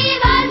प्राणी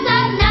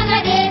भरसक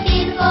नगरे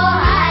तिनको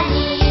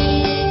हानि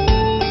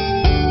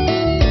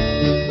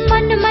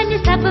मन मन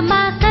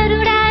सबमा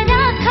करुणा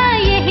राख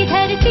यही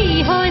धरती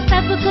हो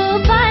सबको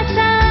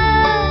पासा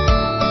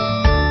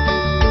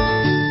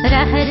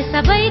रहर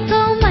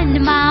सबैको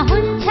मनमा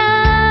हुन्छ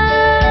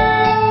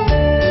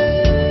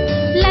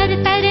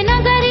लरतर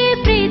नगरी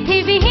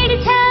पृथ्वी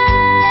हिँड्छ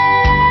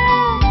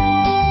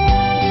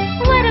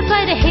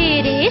वरपर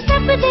हेरे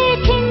सब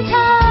देखिन्छ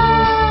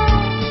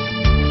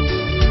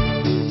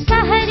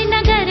सहर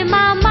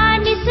नगरमा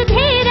मानिस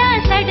धेर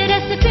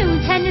सडरस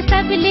पिउँछन्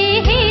सबले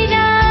हेर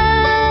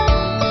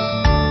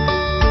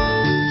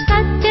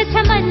सत्य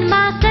छ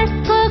मनमा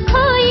कसको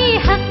खोई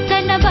हक्क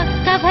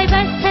नबक्क भई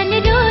बस्छन्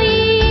रोई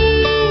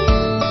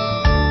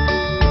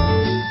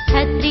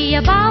क्षत्रिय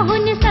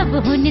बाहुन सब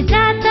हुन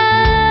जात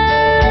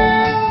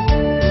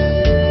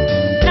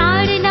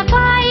प्राण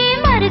नपाए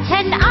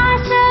मर्छन्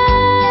आस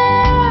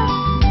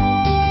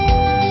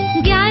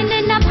ज्ञान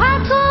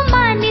नभएको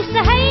मानिस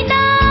हैन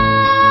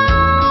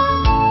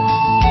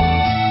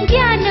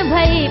ज्ञान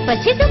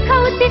भएपछि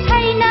दुखाउँछ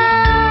छैन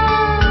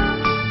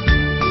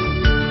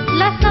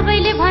ल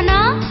सबैले भन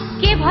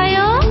के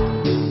भयो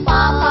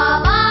पापा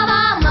बाबा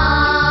मा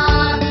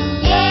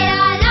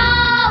हेरा न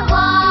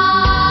वा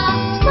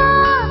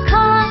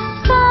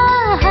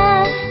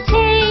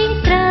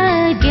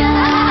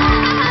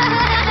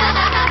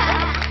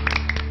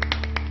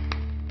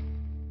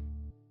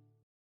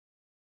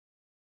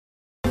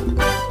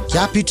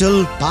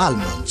Capital Bal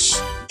Munch.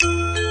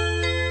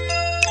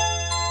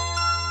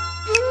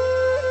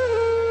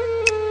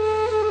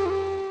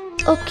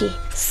 Okay,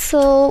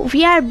 so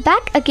we are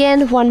back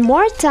again one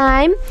more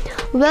time.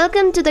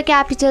 Welcome to the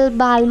Capital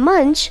Bal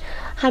Munch.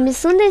 हामी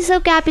सुन्दैछौँ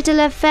क्यापिटल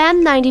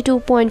एफएम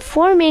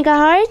 92.4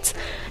 मेगाहर्ट्ज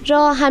र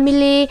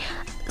हामीले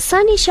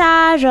सनिशा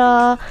र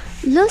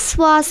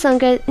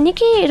लुस्वासँग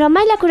निकै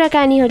रमाइला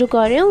कुराकानीहरू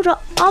गऱ्यौँ र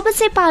अब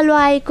चाहिँ पालो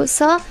आएको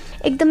छ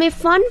एकदमै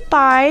फन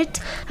पार्ट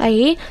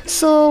है.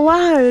 सो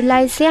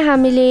उहाँहरूलाई चाहिँ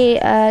हामीले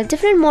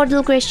डिफ्रेन्ट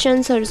मोडल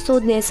क्वेसन्सहरू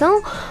सोध्नेछौँ.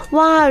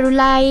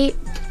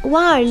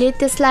 उहाँहरूले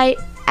त्यसलाई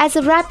एज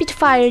अ ऱ्यापिड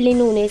फायर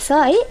लिनुहुनेछ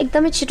है.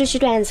 एकदमै छिटो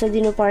छिटो एन्सर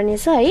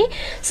दिनुपर्नेछ है.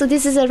 So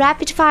this is a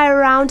rapid fire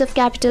round of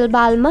capital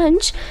बाल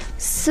Munch.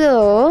 So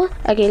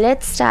okay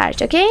let's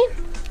start. Okay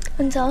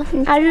हुन्छ.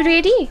 Are you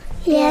ready?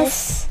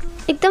 यस.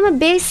 एकदमै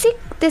बेसिक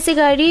त्यसै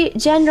गरी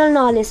जेनरल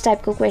नलेज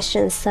टाइपको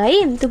क्वेसन्स छ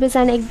है.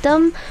 तपाईँजना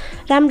एकदम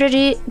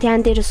राम्ररी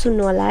ध्यान दिएर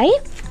सुन्नु होला है.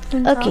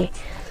 Okay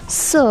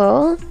so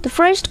the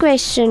first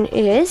question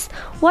is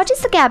what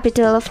is the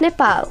capital of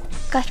Nepal?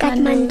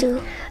 Kathmandu.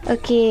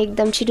 Okay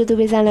एकदम छिटो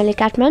दुवैजनाले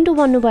काठमाडौँ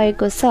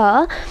भन्नुभएको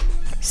छ.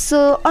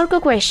 सो अर्को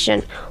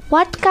question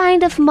what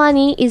kind of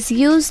money is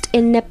used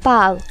in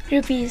Nepal?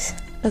 Rupees.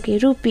 Okay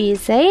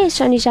rupees है.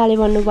 सनिशाले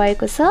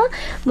भन्नुभएको छ.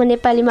 म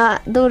नेपालीमा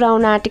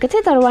दोहोऱ्याउन आँटेको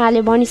थिएँ तर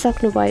उहाँले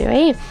भनिसक्नुभयो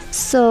है.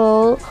 सो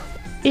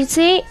यो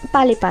चाहिँ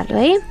पालो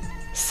है.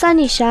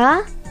 सनिशा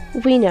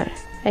विनर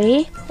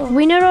है.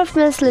 Winner of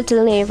Miss Little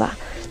नेभा.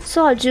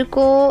 So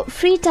हजुरको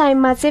फ्री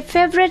टाइममा चाहिँ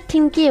फेभरेट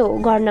थिङ के हो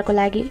गर्नको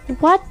लागि?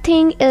 What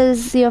thing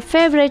is your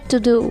favourite to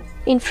do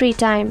in free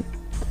time?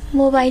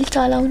 Mobile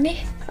चलाउने.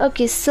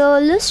 ओके सो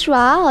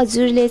लुस्वा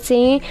हजुरले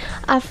चाहिँ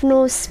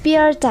आफ्नो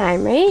स्पेयर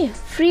टाइम है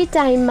फ्री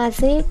टाइममा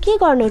चाहिँ के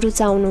गर्न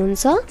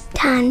रुचाउनुहुन्छ?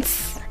 डान्स.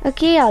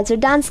 ओके हजुर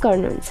डान्स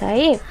गर्नुहुन्छ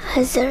है.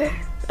 हजुर.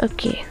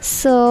 ओके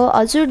सो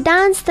हजुर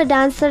डान्स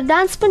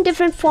पनि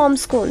डिफ्रेन्ट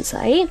फर्म्सको हुन्छ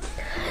है.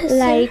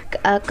 लाइक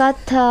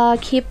कथक,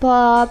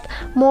 हिपहप,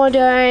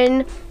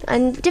 मोडर्न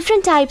अनि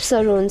डिफ्रेन्ट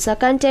टाइप्सहरू हुन्छ,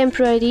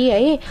 कन्टेम्पोरेरी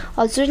है.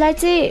 हजुरलाई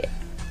चाहिँ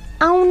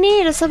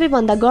आउने र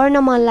सबैभन्दा गर्न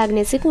मन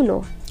लाग्ने चाहिँ कुन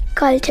हो?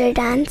 Culture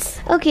dance.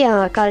 Okay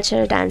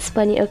cultural dance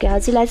पनि. ओके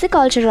हजुरलाई चाहिँ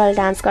कल्चरल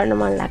डान्स गर्न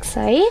मन लाग्छ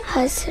है.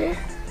 हजुर.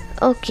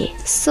 ओके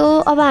सो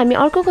अब हामी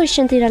अर्को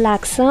क्वेसनतिर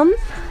लाग्छौँ.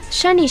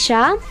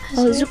 सनिशा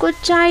हजुरको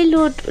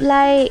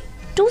चाइल्डहुडलाई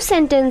 2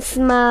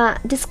 सेन्टेन्समा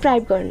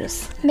डिस्क्राइब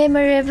गर्नुहोस्.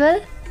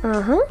 Memorable,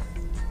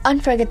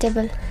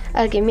 unforgettable.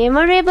 Okay,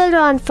 memorable or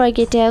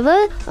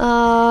unforgettable.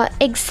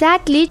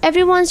 Exactly,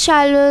 everyone's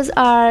childhoods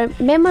are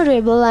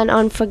memorable and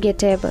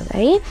unforgettable,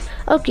 है.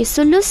 Okay,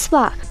 so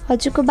लुस्वा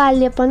हजुरको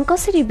बाल्यपन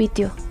कसरी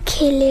बित्यो?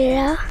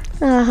 खेलेर.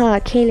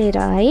 खेलेर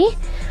है.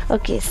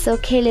 ओके सो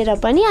खेलेर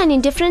पनि अनि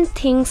डिफ्रेन्ट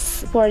थिङ्स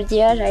फर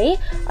देयर है.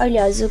 अहिले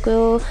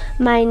हजुरको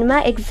माइन्डमा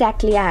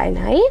एक्ज्याक्टली आएन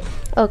है.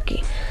 ओके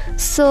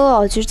सो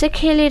हजुर चाहिँ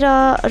खेलेर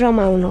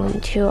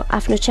रमाउनुहुन्थ्यो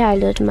आफ्नो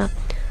चाइल्डहुडमा.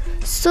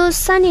 सो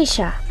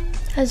सनिशा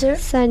हजुर.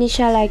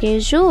 सनिशा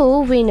लागेजु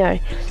विनर.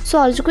 सो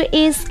हजुरको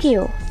एज के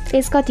हो?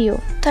 एज कति हो?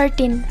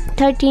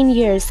 13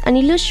 इयर्स.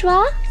 अनि लुस्वा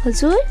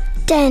हजुर?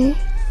 10.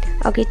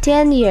 Okay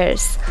 10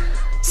 years.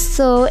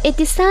 सो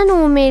यति सानो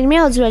उमेरमै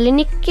हजुरहरूले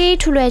निकै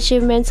ठुलो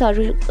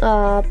एचिभमेन्ट्सहरू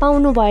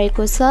पाउनु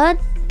भएको छ.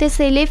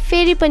 त्यसैले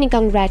फेरि पनि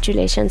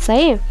कङ्ग्रेचुलेसन्स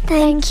है.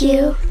 Thank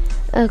you.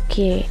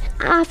 ओके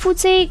आफू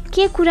चाहिँ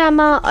के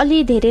कुरामा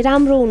अलि धेरै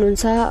राम्रो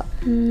हुनुहुन्छ?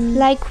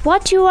 Like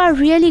what you are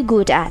really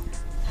good at?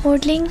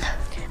 Modelling.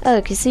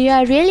 Okay so you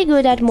are really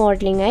good at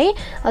modelling है.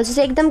 हजुर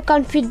चाहिँ एकदम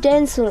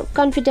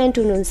कन्फिडेन्ट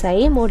हुनुहुन्छ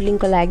है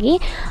मोडलिङको लागि.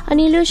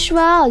 अनि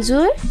लुस्वा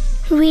हजुर?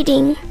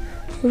 रिडिङ.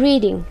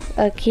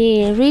 Okay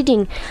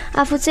reading.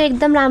 आफू चाहिँ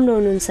एकदम राम्रो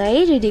हुनुहुन्छ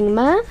है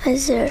रिडिङमा.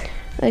 हजुर.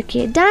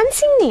 ओके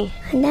डान्सिङ नि?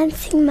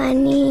 डान्सिङमा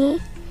नि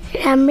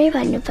राम्रै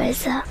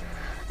भन्नुपर्छ.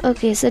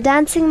 ओके सो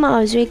डान्सिङमा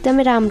हजुर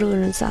एकदमै राम्रो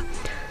हुनुहुन्छ.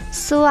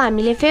 सो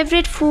हामीले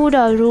फेभरेट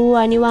फुडहरू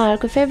अनि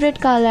उहाँहरूको फेभरेट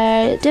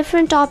कलर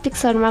डिफ्रेन्ट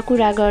टपिक्सहरूमा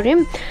कुरा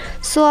गऱ्यौँ.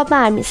 सो अब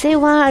हामी चाहिँ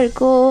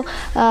उहाँहरूको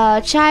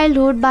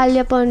चाइल्डहुड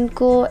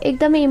बाल्यपनको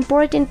एकदमै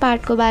इम्पोर्टेन्ट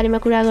पार्टको बारेमा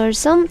कुरा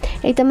गर्छौँ,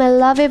 एकदमै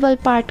लभेबल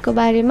पार्टको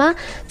बारेमा.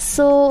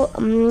 सो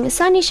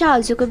सनिशा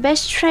हजुरको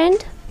बेस्ट फ्रेन्ड?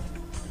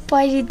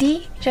 परिधि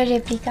र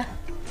रेप्लिका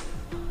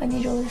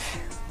अनि रोज.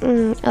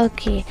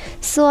 ओके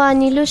सो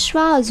अनि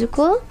लुस्वा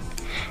हजुरको?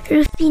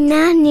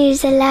 रुफिना,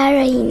 निर्जला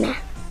र हिना.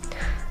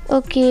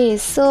 ओके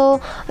सो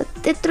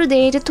त्यत्रो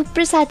धेरै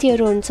थुप्रै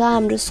साथीहरू हुन्छ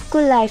हाम्रो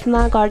स्कुल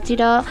लाइफमा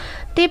घरतिर.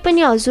 त्यही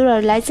पनि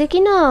हजुरहरूलाई चाहिँ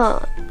किन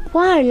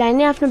उहाँहरूलाई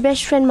नै आफ्नो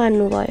बेस्ट फ्रेन्ड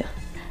मान्नुभयो?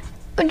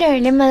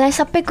 उनीहरूले मलाई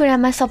सबै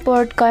कुरामा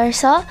सपोर्ट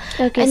गर्छ.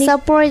 ओके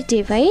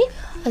सपोर्टिभ है.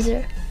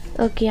 हजुर.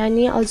 ओके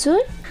अनि हजुर?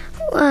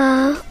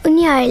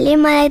 उनीहरूले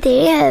मलाई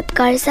धेरै हेल्प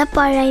गर्छ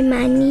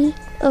पढाइमा नि.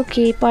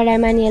 ओके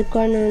पढाइमा नि हेल्प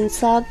गर्नुहुन्छ,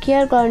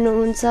 केयर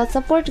गर्नुहुन्छ,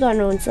 सपोर्ट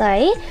गर्नुहुन्छ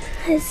है.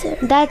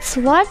 हजुर. That's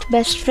what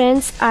best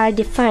friends are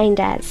defined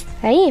as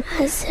है.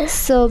 हजुर.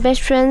 So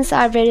best friends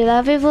are very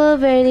lovable,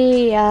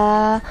 very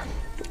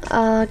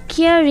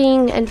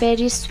caring and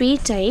very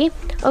sweet है.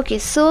 ओके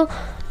सो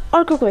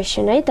अर्को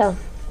क्वेसन है त.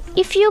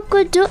 If you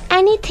could do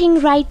anything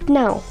right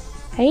now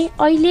है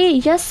अहिले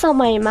यस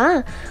समयमा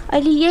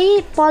अहिले यही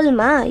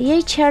पलमा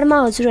यही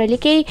क्षणमा हजुरहरूले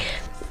केही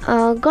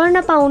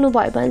गर्न पाउनु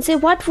भयो भने चाहिँ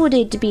what would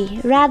it be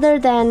rather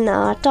than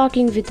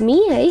talking with me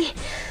है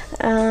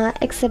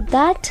except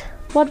that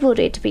what would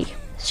it be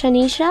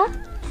Sanisha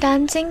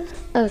dancing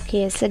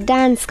okay so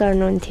dance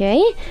गर्नुहुन्थ्यो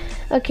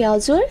है ओके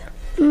हजुर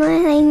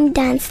मलाई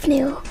डान्स नै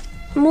हो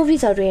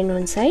मुभिजहरू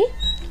हेर्नुहुन्छ है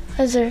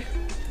हजुर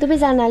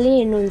दुवैजनाले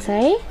हेर्नुहुन्छ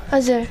है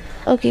हजुर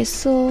ओके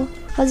सो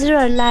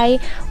हजुरहरूलाई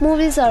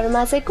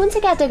मुभिजहरूमा चाहिँ कुन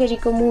चाहिँ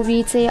क्याटेगोरीको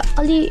मुभी चाहिँ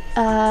अलि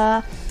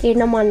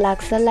हेर्न मन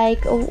लाग्छ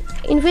like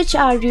in which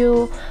are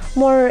you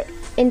more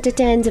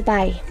entertained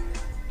by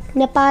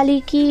Nepali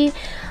कि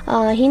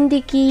हिन्दी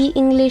कि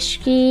इङ्ग्लिस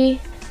कि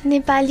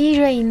नेपाली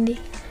र हिन्दी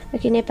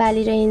ओके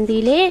नेपाली र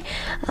हिन्दीले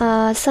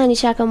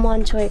सनिशाको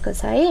मन छोएको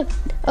छ है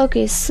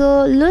ओके सो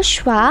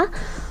लुस्वा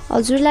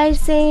हजुरलाई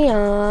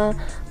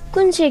चाहिँ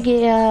कुन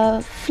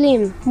चाहिँ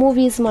फिल्म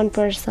मुभिज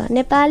मनपर्छ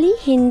नेपाली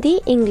हिन्दी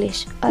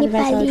इङ्ग्लिस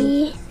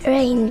नेपाली र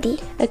हिन्दी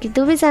ओके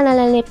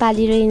दुवैजनालाई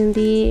नेपाली र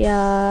हिन्दी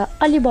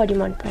अलि बढी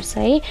मनपर्छ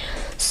है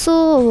सो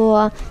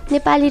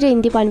नेपाली र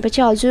हिन्दी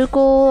भनेपछि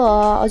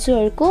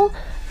हजुरहरूको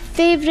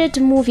फेभरेट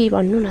मुभी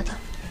भन्नु न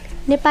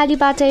त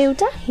नेपालीबाट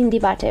एउटा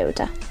हिन्दीबाट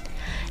एउटा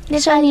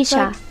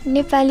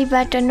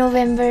नेपालीबाट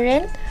नोभेम्बर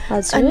रेन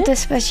अनि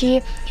त्यसपछि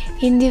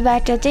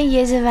हिन्दीबाट चाहिँ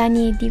ये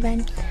जवानी ये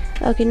दीवानी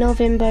ओके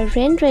नोभेम्बर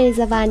रेन र ये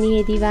जवानी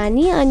ये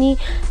दीवानी अनि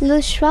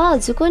लुस्वा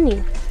हजुरको नि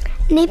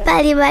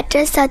नेपालीबाट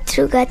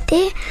शत्रु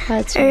गते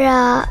र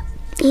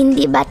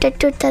हिन्दीबाट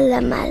टोटल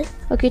हमाल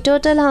ओके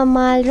टोटल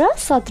हमाल र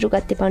शत्रु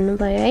गते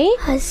भन्नुभयो है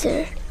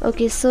हजुर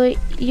ओके सो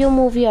यो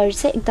मुभीहरू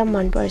चाहिँ एकदम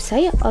मनपर्छ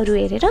है अरू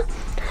हेरेर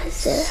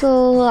सो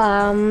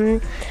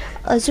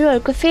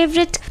हजुरहरूको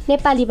फेभरेट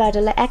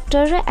नेपालीबाटलाई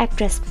एक्टर र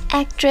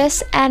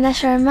एक्ट्रेस एना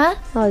शर्मा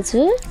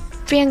हजुर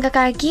प्रियङ्का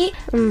कार्की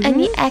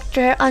अनि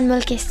एक्टर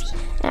अनमोल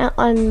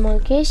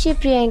केसी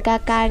प्रियङ्का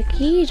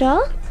कार्की र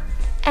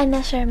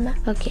एना शर्मा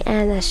ओके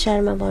एना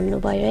शर्मा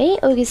भन्नुभयो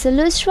है ओके सो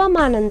लुस्वा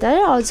मानन्दर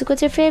हजुरको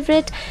चाहिँ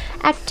फेभरेट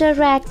एक्टर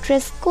र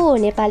एक्ट्रेस को हो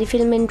नेपाली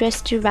फिल्म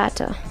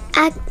इन्डस्ट्रीबाट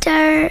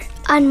एक्टर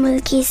अनमोल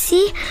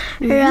केसी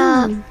र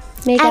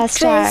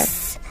megastar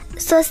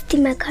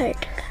Swastima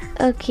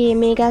Khadka okay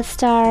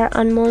megastar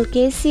Anmol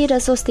KC र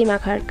स्वस्तिमा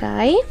खड्का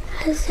है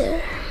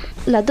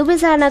हजुर ल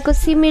दुवैजनाको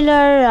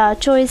सिमिलर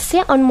चोइस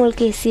चाहिँ अनमोल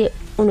केसी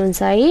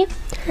हुनुहुन्छ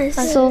है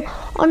सो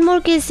अनमोल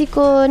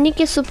केसीको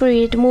निकै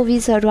सुपरहिट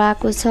मुभिजहरू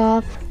आएको छ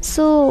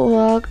सो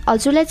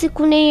हजुरलाई चाहिँ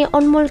कुनै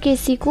अनमोल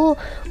केसीको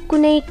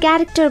कुनै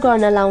क्यारेक्टर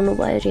गर्न लाउनु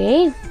भयो अरे है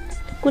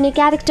कुनै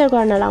क्यारेक्टर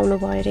गर्न लाउनु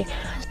भयो अरे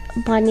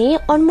भने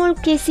अनमोल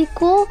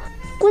केसीको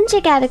कुन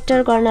चाहिँ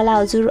क्यारेक्टर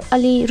गर्नलाई हजुर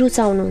अलि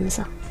रुचाउनुहुन्छ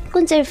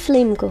कुन चाहिँ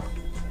फिल्मको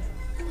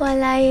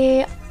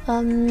मलाई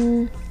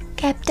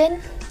क्याप्टेन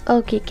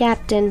ओके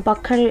क्याप्टेन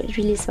भर्खर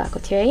रिलिज भएको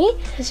थियो है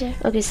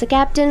हजुर ओके सो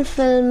क्याप्टेन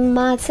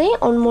फिल्ममा चाहिँ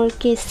अनमोल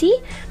केसी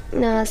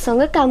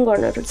सँग काम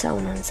गर्न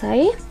रुचाउनुहुन्छ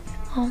है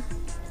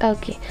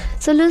ओके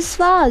सो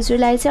लुस्वा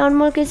हजुरलाई चाहिँ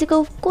अनमोल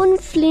केसीको कुन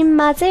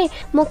फिल्ममा चाहिँ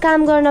म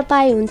काम गर्न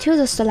पाए हुन्थ्यो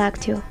जस्तो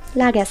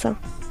लागेको छ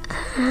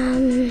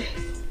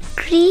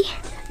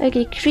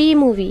ओके क्री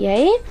मुभी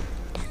है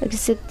ओके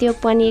सो त्यो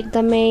पनि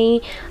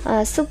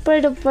एकदमै सुपर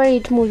डुपर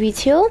हिट मुभी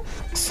थियो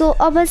सो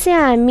अब चाहिँ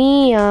हामी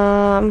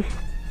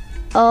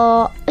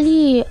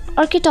अलि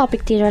अर्कै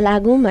टपिकतिर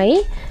लागौँ है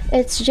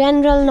it's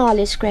general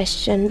knowledge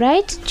question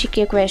right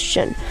GK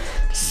question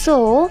so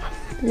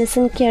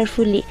listen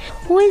carefully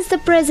who is the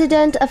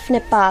president of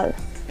Nepal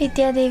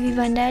Bidya Devi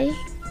Bhandari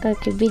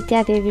okay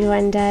Bidya Devi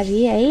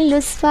Bhandari है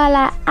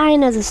लुस्वालाई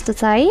आएन जस्तो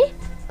छ है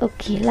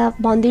ओके ल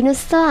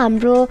भनिदिनुहोस् त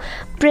हाम्रो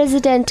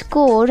प्रेसिडेन्ट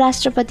को हो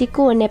राष्ट्रपति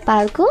को हो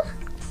नेपालको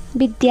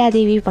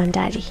Bidya Devi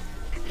Bhandari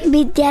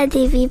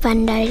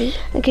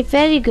okay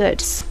very good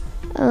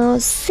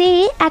say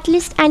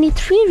at least any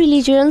 3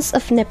 religions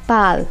of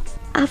Nepal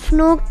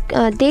आफ्नो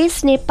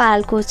देश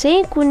नेपालको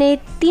चाहिँ कुनै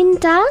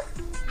 3टा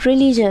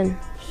रिलिजन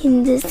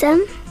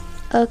हिन्दुइजम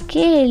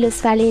ओके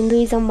लुस्वाले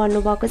हिन्दुइजम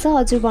भन्नुभएको छ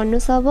हजुर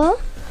भन्नुहोस् अब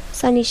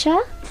Sanisha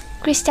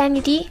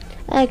Christianity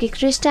okay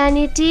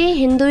Christianity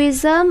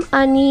Hinduism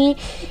अनि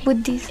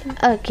बुद्धिज्म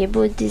ओके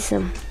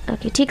बुद्धिज्म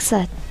ओके ठिक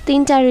छ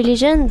 3टा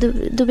रिलिजन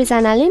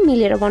दुवैजनाले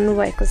मिलेर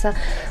भन्नुभएको छ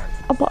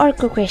अब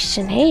अर्को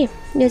क्वेसन है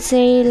यो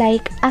चाहिँ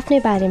लाइक आफ्नै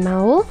बारेमा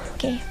हो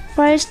ओके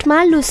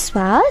फर्स्टमा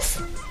लुस्वास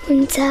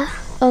हुन्छ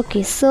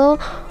okay so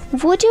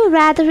would you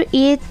rather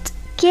it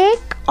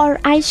cake or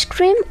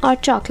ice cream or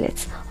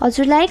chocolates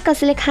हजुरलाई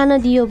कसैले खान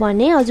दियो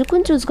भने हजुर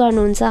कुन चुज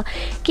गर्नुहुन्छ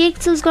केक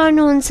चुज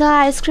गर्नुहुन्छ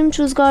आइसक्रिम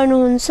चुज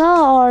गर्नुहुन्छ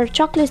अर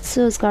चकलेट्स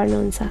चुज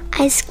गर्नुहुन्छ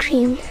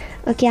आइसक्रिम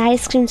ओके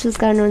आइसक्रिम चुज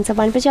गर्नुहुन्छ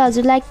भनेपछि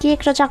हजुरलाई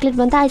केक र चकलेट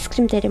भन्दा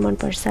आइसक्रिम धेरै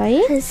मनपर्छ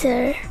है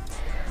हजुर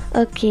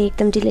ओके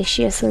एकदम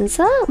डिलिसियस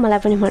हुन्छ मलाई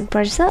पनि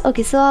मनपर्छ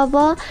ओके सो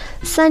अब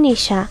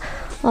सनिशा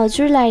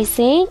हजुरलाई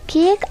चाहिँ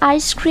केक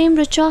आइसक्रिम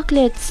र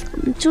चकलेट्स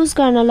चुज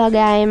गर्न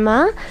लगाएमा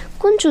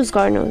कुन चुज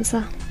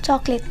गर्नुहुन्छ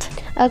चकलेट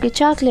ओके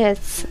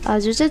चकलेट्स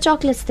हजुर चाहिँ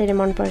चकलेट्स धेरै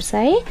मनपर्छ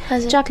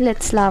है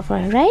चकलेट्स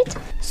लभर राइट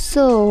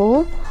सो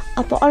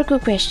अब अर्को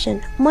क्वेसन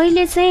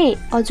मैले चाहिँ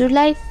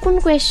हजुरलाई कुन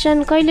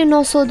क्वेसन कहिले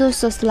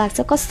नसोधोस् जस्तो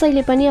लाग्छ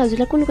कसैले पनि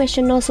हजुरलाई कुन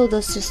क्वेसन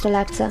नसोधोस् जस्तो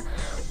लाग्छ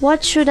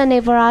what should I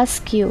never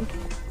ask you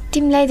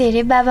तिमीलाई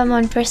धेरै बाबा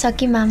मनपर्छ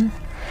कि मामु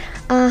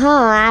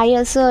I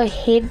also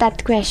hate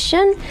that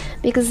question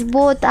because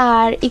both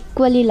are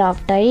equally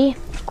loved है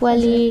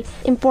equally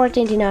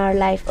important in our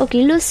life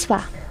okay लुस्वा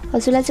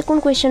हजुरलाई चाहिँ कुन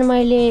क्वेसन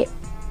मैले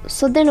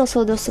सोध्दै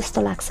नसोधोस्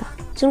जस्तो लाग्छ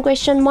जुन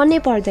क्वेसन मनै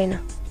पर्दैन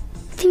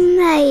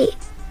तिमीलाई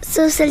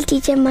सोशल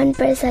टिचर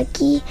मनपर्छ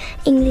कि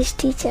इङ्ग्लिस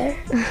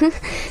टिचर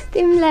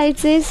तिमीलाई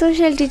चाहिँ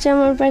सोशल टिचर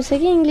मनपर्छ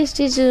कि इङ्ग्लिस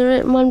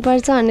टिचर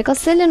मनपर्छ भन्ने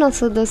कसैले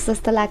नसोधोस्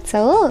जस्तो लाग्छ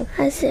हो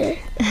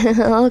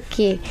हजुर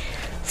ओके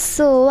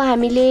सो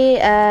हामीले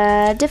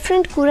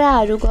डिफ्रेन्ट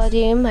कुराहरू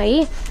गऱ्यौँ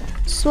है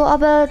सो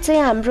अब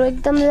चाहिँ हाम्रो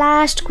एकदम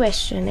लास्ट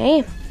क्वेसन है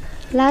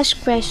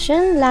last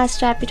question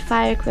last rapid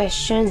fire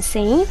question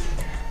चाहिँ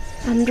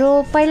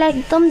हाम्रो पहिला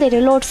एकदम धेरै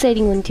लोड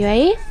सेडिङ हुन्थ्यो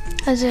है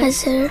हजुर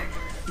हजुर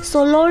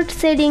सो लोड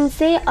सेडिङ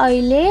चाहिँ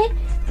अहिले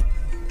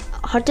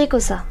हटेको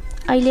छ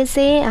अहिले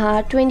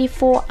चाहिँ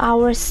 24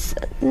 आवर्स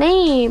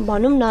नै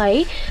भनौँ न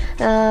है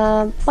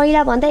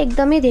पहिलाभन्दा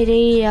एकदमै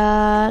धेरै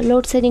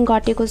लोड सेडिङ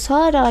घटेको छ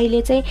र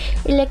अहिले चाहिँ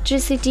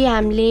इलेक्ट्रिसिटी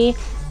हामीले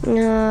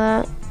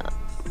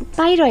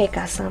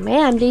पाइरहेका छौँ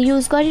है हामीले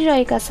युज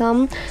गरिरहेका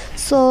छौँ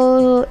सो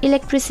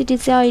इलेक्ट्रिसिटी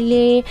चाहिँ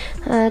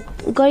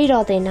अहिले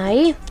गइरहँदैन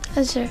है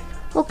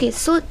हजुर ओके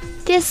सो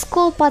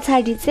त्यसको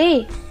पछाडि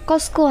चाहिँ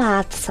कसको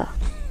हात छ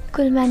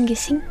कुलमान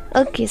घिसिङ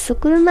ओके सो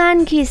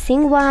कुलमान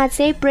घिसिङ उहाँ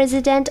चाहिँ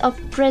president of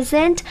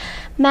present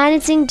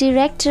managing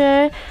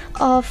director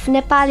of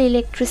Nepal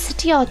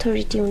Electricity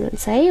Authority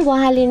हुनुहुन्छ है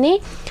उहाँले नै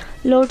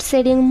लोड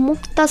सेडिङ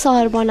मुक्त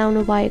सहर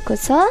बनाउनु भएको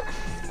छ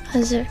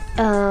हजुर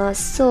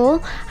सो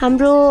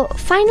हाम्रो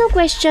फाइनल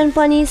क्वेसन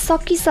पनि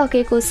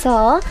सकिसकेको छ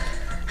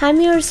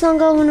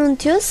हामीहरूसँग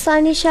हुनुहुन्थ्यो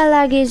सनिशा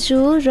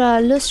लागेजु र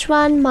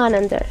लुस्वान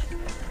मानन्दर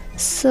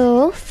सो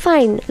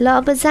फाइन ल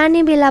अब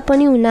जाने बेला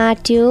पनि हुन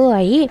आँट्यो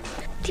है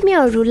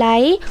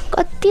तिमीहरूलाई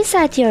कति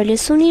साथीहरूले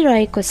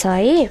सुनिरहेको छ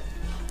है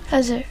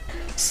हजुर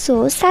सो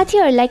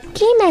साथीहरूलाई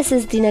के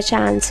मेसेज दिन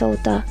चाहन्छौ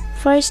त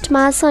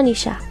फर्स्टमा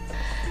सनिशा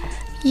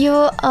यो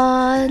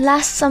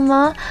लास्टसम्म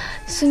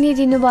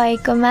सुनिदिनु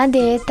भएकोमा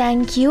धेरै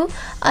थ्याङ्क यू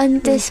अनि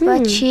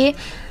त्यसपछि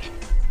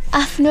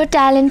आफ्नो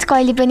ट्यालेन्ट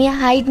कहिले पनि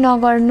हाइड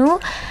नगर्नु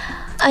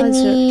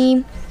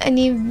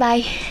अनि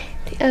बाई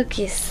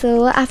ओके सो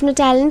आफ्नो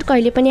ट्यालेन्ट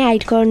कहिले पनि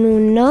हाइड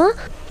गर्नुहुन्न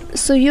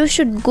so you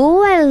should go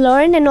and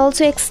learn and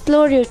also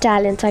explore your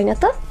talent होइन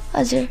त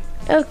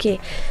हजुर ओके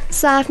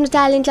सो आफ्नो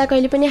ट्यालेन्टलाई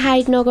कहिले पनि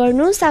हाइड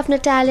नगर्नुहोस् आफ्नो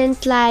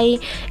ट्यालेन्टलाई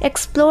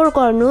एक्सप्लोर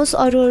गर्नुहोस्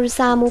अरूहरू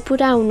सामु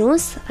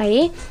पुर्याउनुहोस्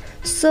है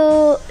सो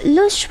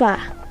लुस्वा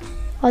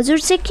हजुर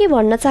चाहिँ के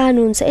भन्न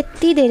चाहनुहुन्छ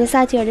यति धेरै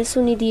साथीहरूले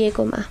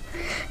सुनिदिएकोमा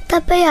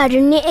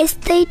तपाईँहरू नै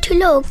यस्तै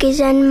ठुलो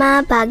ओकेजनमा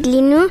भाग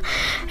लिनु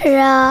र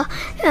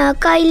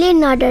कहिले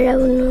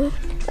नडराउनु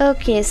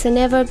okay so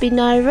never be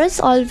nervous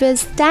always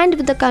stand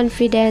with the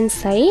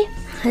confidence है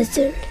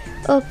हजुर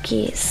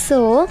ओके सो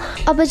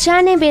अब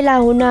जाने बेला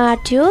हुन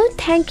आँट्यो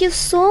thank you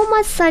so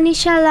much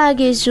Sanisha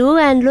Lageju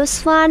and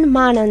Luswan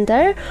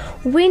Manandhar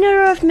winner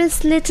of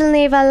Miss Little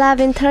नेभा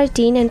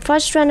 1113 and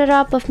first runner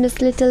up of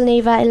Miss Little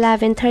नेभा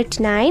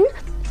 1139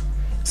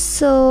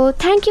 so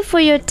thank you for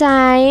your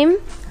time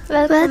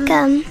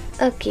welcome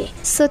okay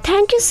so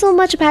thank you so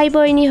much भाइ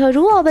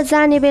बहिनीहरू अब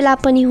जाने बेला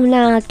पनि हुन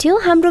आँट्यो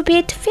हाम्रो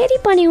भेट फेरि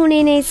पनि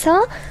हुने नै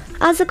छ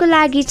आजको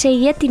लागि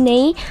चाहिँ यति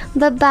नै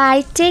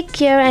bye take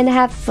care and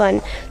have fun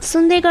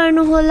सुन्दै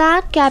गर्नुहोला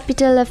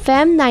क्यापिटल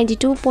एफएम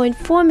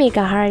 92.4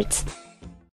 मेगाहर्ट्ज